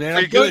dogs, man.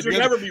 I'm good.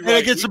 Never be right. And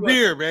I get some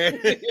beer, man.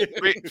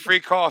 Free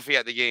coffee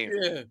at the game.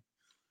 Yeah.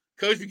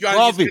 Coach, you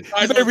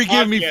better be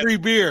giving me free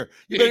beer.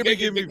 You better be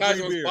giving me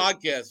free beer.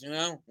 Podcast,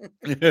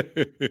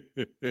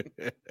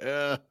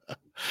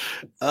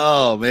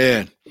 Oh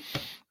man.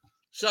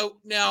 So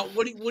now,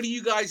 what do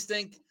you guys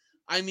think?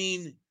 I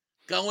mean,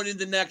 going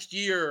into next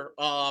year,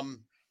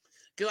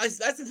 because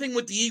that's the thing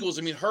with the Eagles.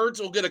 I mean,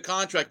 Hurts will get a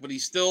contract, but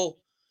he's still,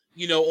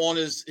 on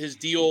his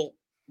deal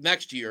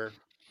next year.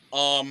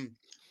 And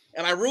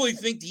I really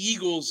think the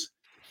Eagles,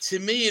 to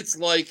me, it's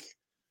like.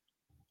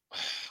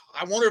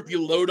 I wonder if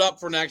you load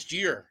up for next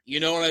year. You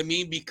know what I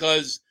mean?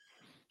 Because,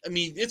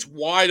 it's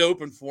wide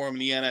open for him in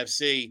the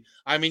NFC.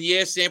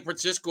 San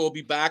Francisco will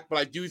be back, but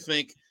I do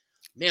think,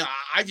 man,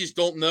 I just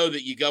don't know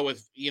that you go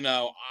with,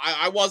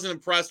 I wasn't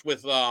impressed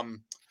with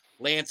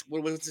Lance.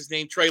 What's his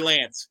name? Trey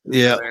Lance.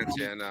 Yeah.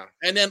 No.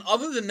 And then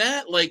other than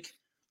that,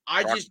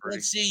 I just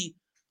don't see,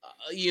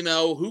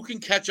 who can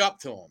catch up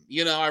to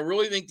him. I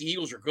really think the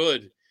Eagles are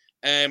good.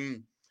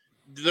 And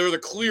they're the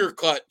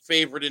clear-cut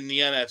favorite in the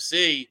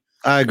NFC.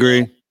 I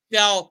agree.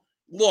 Now,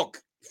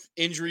 look,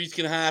 injuries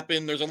can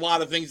happen. There's a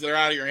lot of things that are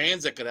out of your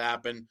hands that could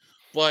happen.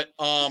 But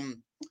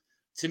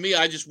to me,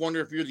 I just wonder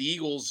if you're the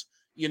Eagles,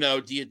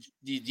 do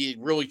you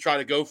really try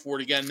to go for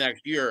it again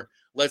next year?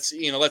 Let's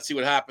see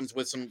what happens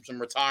with some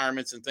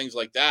retirements and things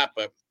like that.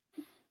 But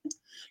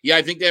yeah,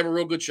 I think they have a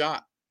real good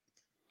shot.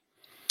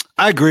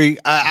 I agree.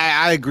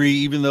 I agree,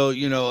 even though,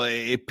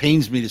 it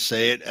pains me to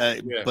say it.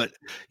 But,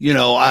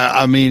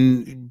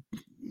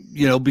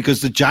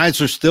 because the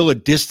Giants are still a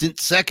distant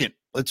second.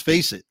 Let's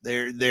face it.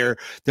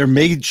 They're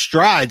made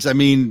strides. I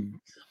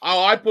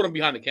put them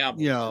behind the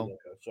Cowboys.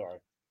 Sorry.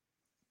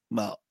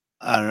 Well,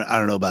 I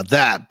don't know about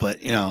that,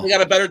 but you know, they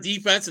got a better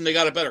defense and they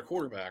got a better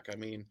quarterback. I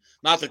mean,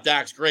 not that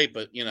Dak's great,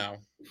 but you know,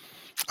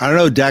 I don't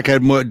know. Dak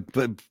had more,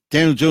 but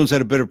Daniel Jones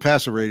had a better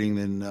passer rating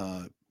than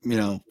you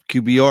know,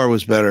 QBR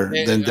was better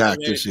than Dak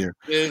this year.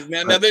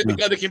 Now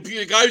the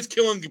computer guy who's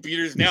killing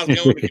computers now is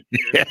killing the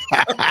computers.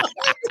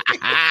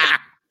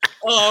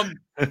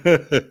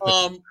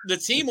 The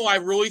team who I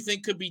really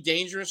think could be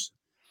dangerous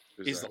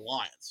is the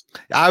Lions.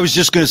 I was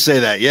just going to say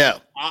that. Yeah.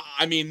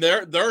 I mean,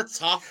 they're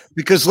tough.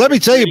 Because let me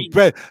tell you,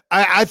 Brett,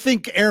 I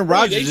think Aaron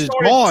Rodgers is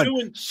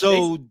gone.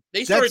 So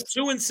they started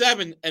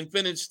 2-7 and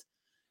finished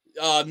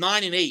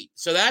 9-8.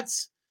 So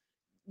that's,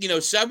 you know,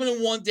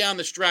 7-1 down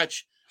the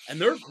stretch,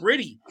 and they're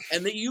gritty.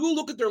 And you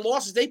look at their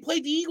losses. They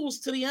played the Eagles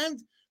to the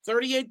end,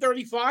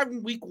 38-35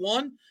 in week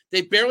 1.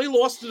 They barely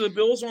lost to the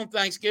Bills on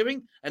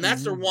Thanksgiving, and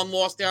that's their one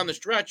loss down the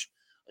stretch.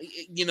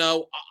 You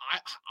know,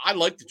 I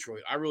like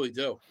Detroit. I really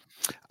do.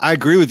 I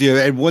agree with you.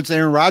 And once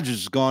Aaron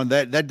Rodgers is gone,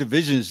 that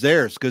division is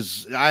theirs,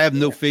 because I have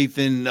no faith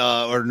in,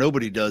 or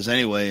nobody does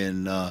anyway,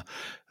 in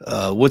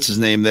what's his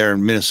name there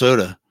in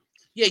Minnesota.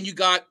 Yeah, you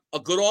got a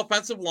good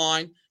offensive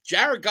line.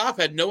 Jared Goff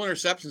had no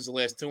interceptions the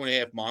last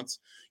 2.5 months.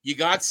 You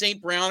got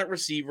St. Brown at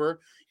receiver.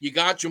 You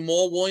got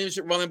Jamal Williams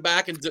at running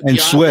back and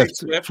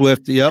Swift.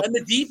 Yep. And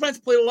the defense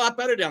played a lot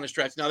better down the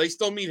stretch. Now, they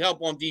still need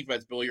help on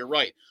defense, Bill. You're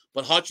right.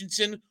 But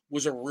Hutchinson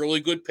was a really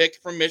good pick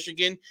from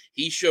Michigan.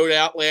 He showed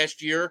out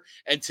last year.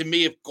 And to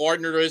me, if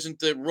Gardner isn't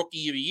the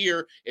rookie of the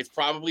year, it's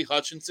probably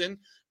Hutchinson.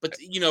 But,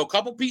 you know, a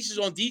couple pieces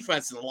on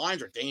defense, and the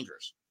lines are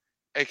dangerous.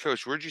 Hey,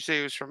 Coach, where'd you say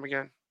he was from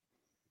again?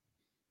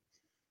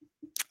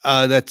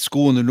 That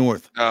school in the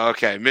north. Oh,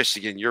 okay.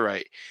 Michigan. You're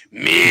right.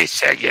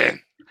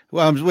 Michigan.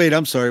 Well,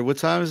 I'm sorry. What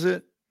time is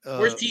it?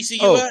 Where's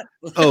TCU at?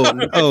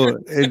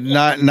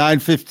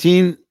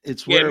 9:15.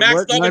 It's where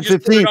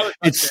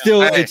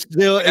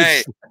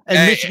 9:15.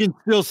 And Michigan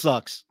still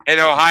sucks. And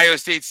Ohio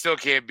State still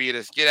can't beat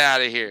us. Get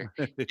out of here.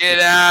 Get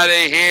out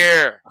of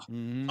here.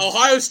 Mm-hmm.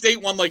 Ohio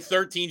State won like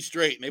 13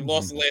 straight, and they've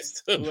lost the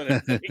last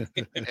 2.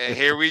 And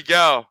here we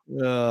go.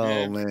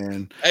 Oh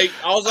man. Hey,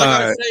 all I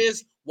gotta say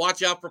is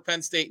watch out for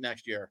Penn State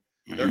next year.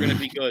 They're gonna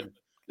be good.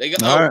 They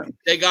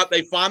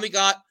finally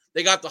got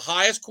the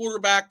highest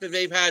quarterback that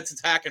they've had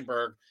since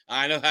Hackenberg.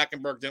 I know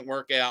Hackenberg didn't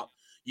work out.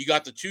 You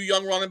got the 2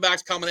 young running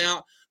backs coming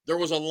out. There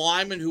was a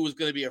lineman who was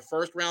going to be a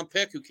first-round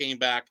pick who came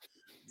back.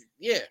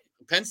 Yeah,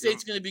 Penn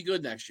State's going to be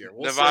good next year.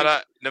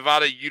 Nevada,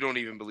 you don't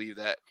even believe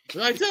that.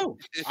 I do.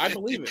 I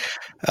believe it.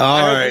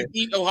 All right.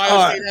 Beat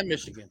Ohio State and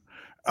Michigan.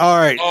 All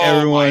right,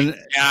 everyone.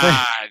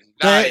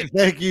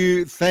 Thank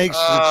you. Thanks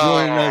for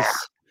joining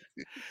us.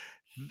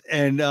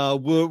 And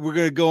we're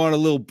going to go on a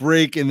little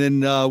break, and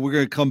then we're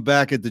going to come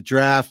back at the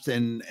draft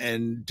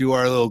and do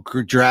our little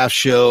draft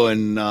show,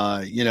 and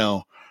go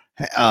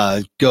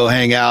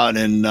hang out,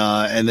 and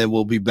then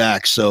we'll be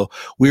back. So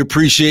we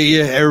appreciate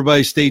you.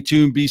 Everybody stay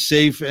tuned, be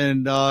safe,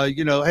 and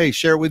hey,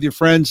 share it with your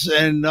friends,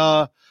 and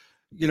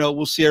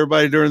we'll see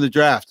everybody during the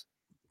draft.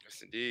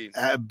 Yes, indeed.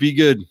 Be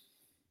good.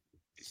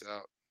 Peace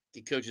out.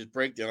 The coach's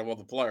breakdown of all the players.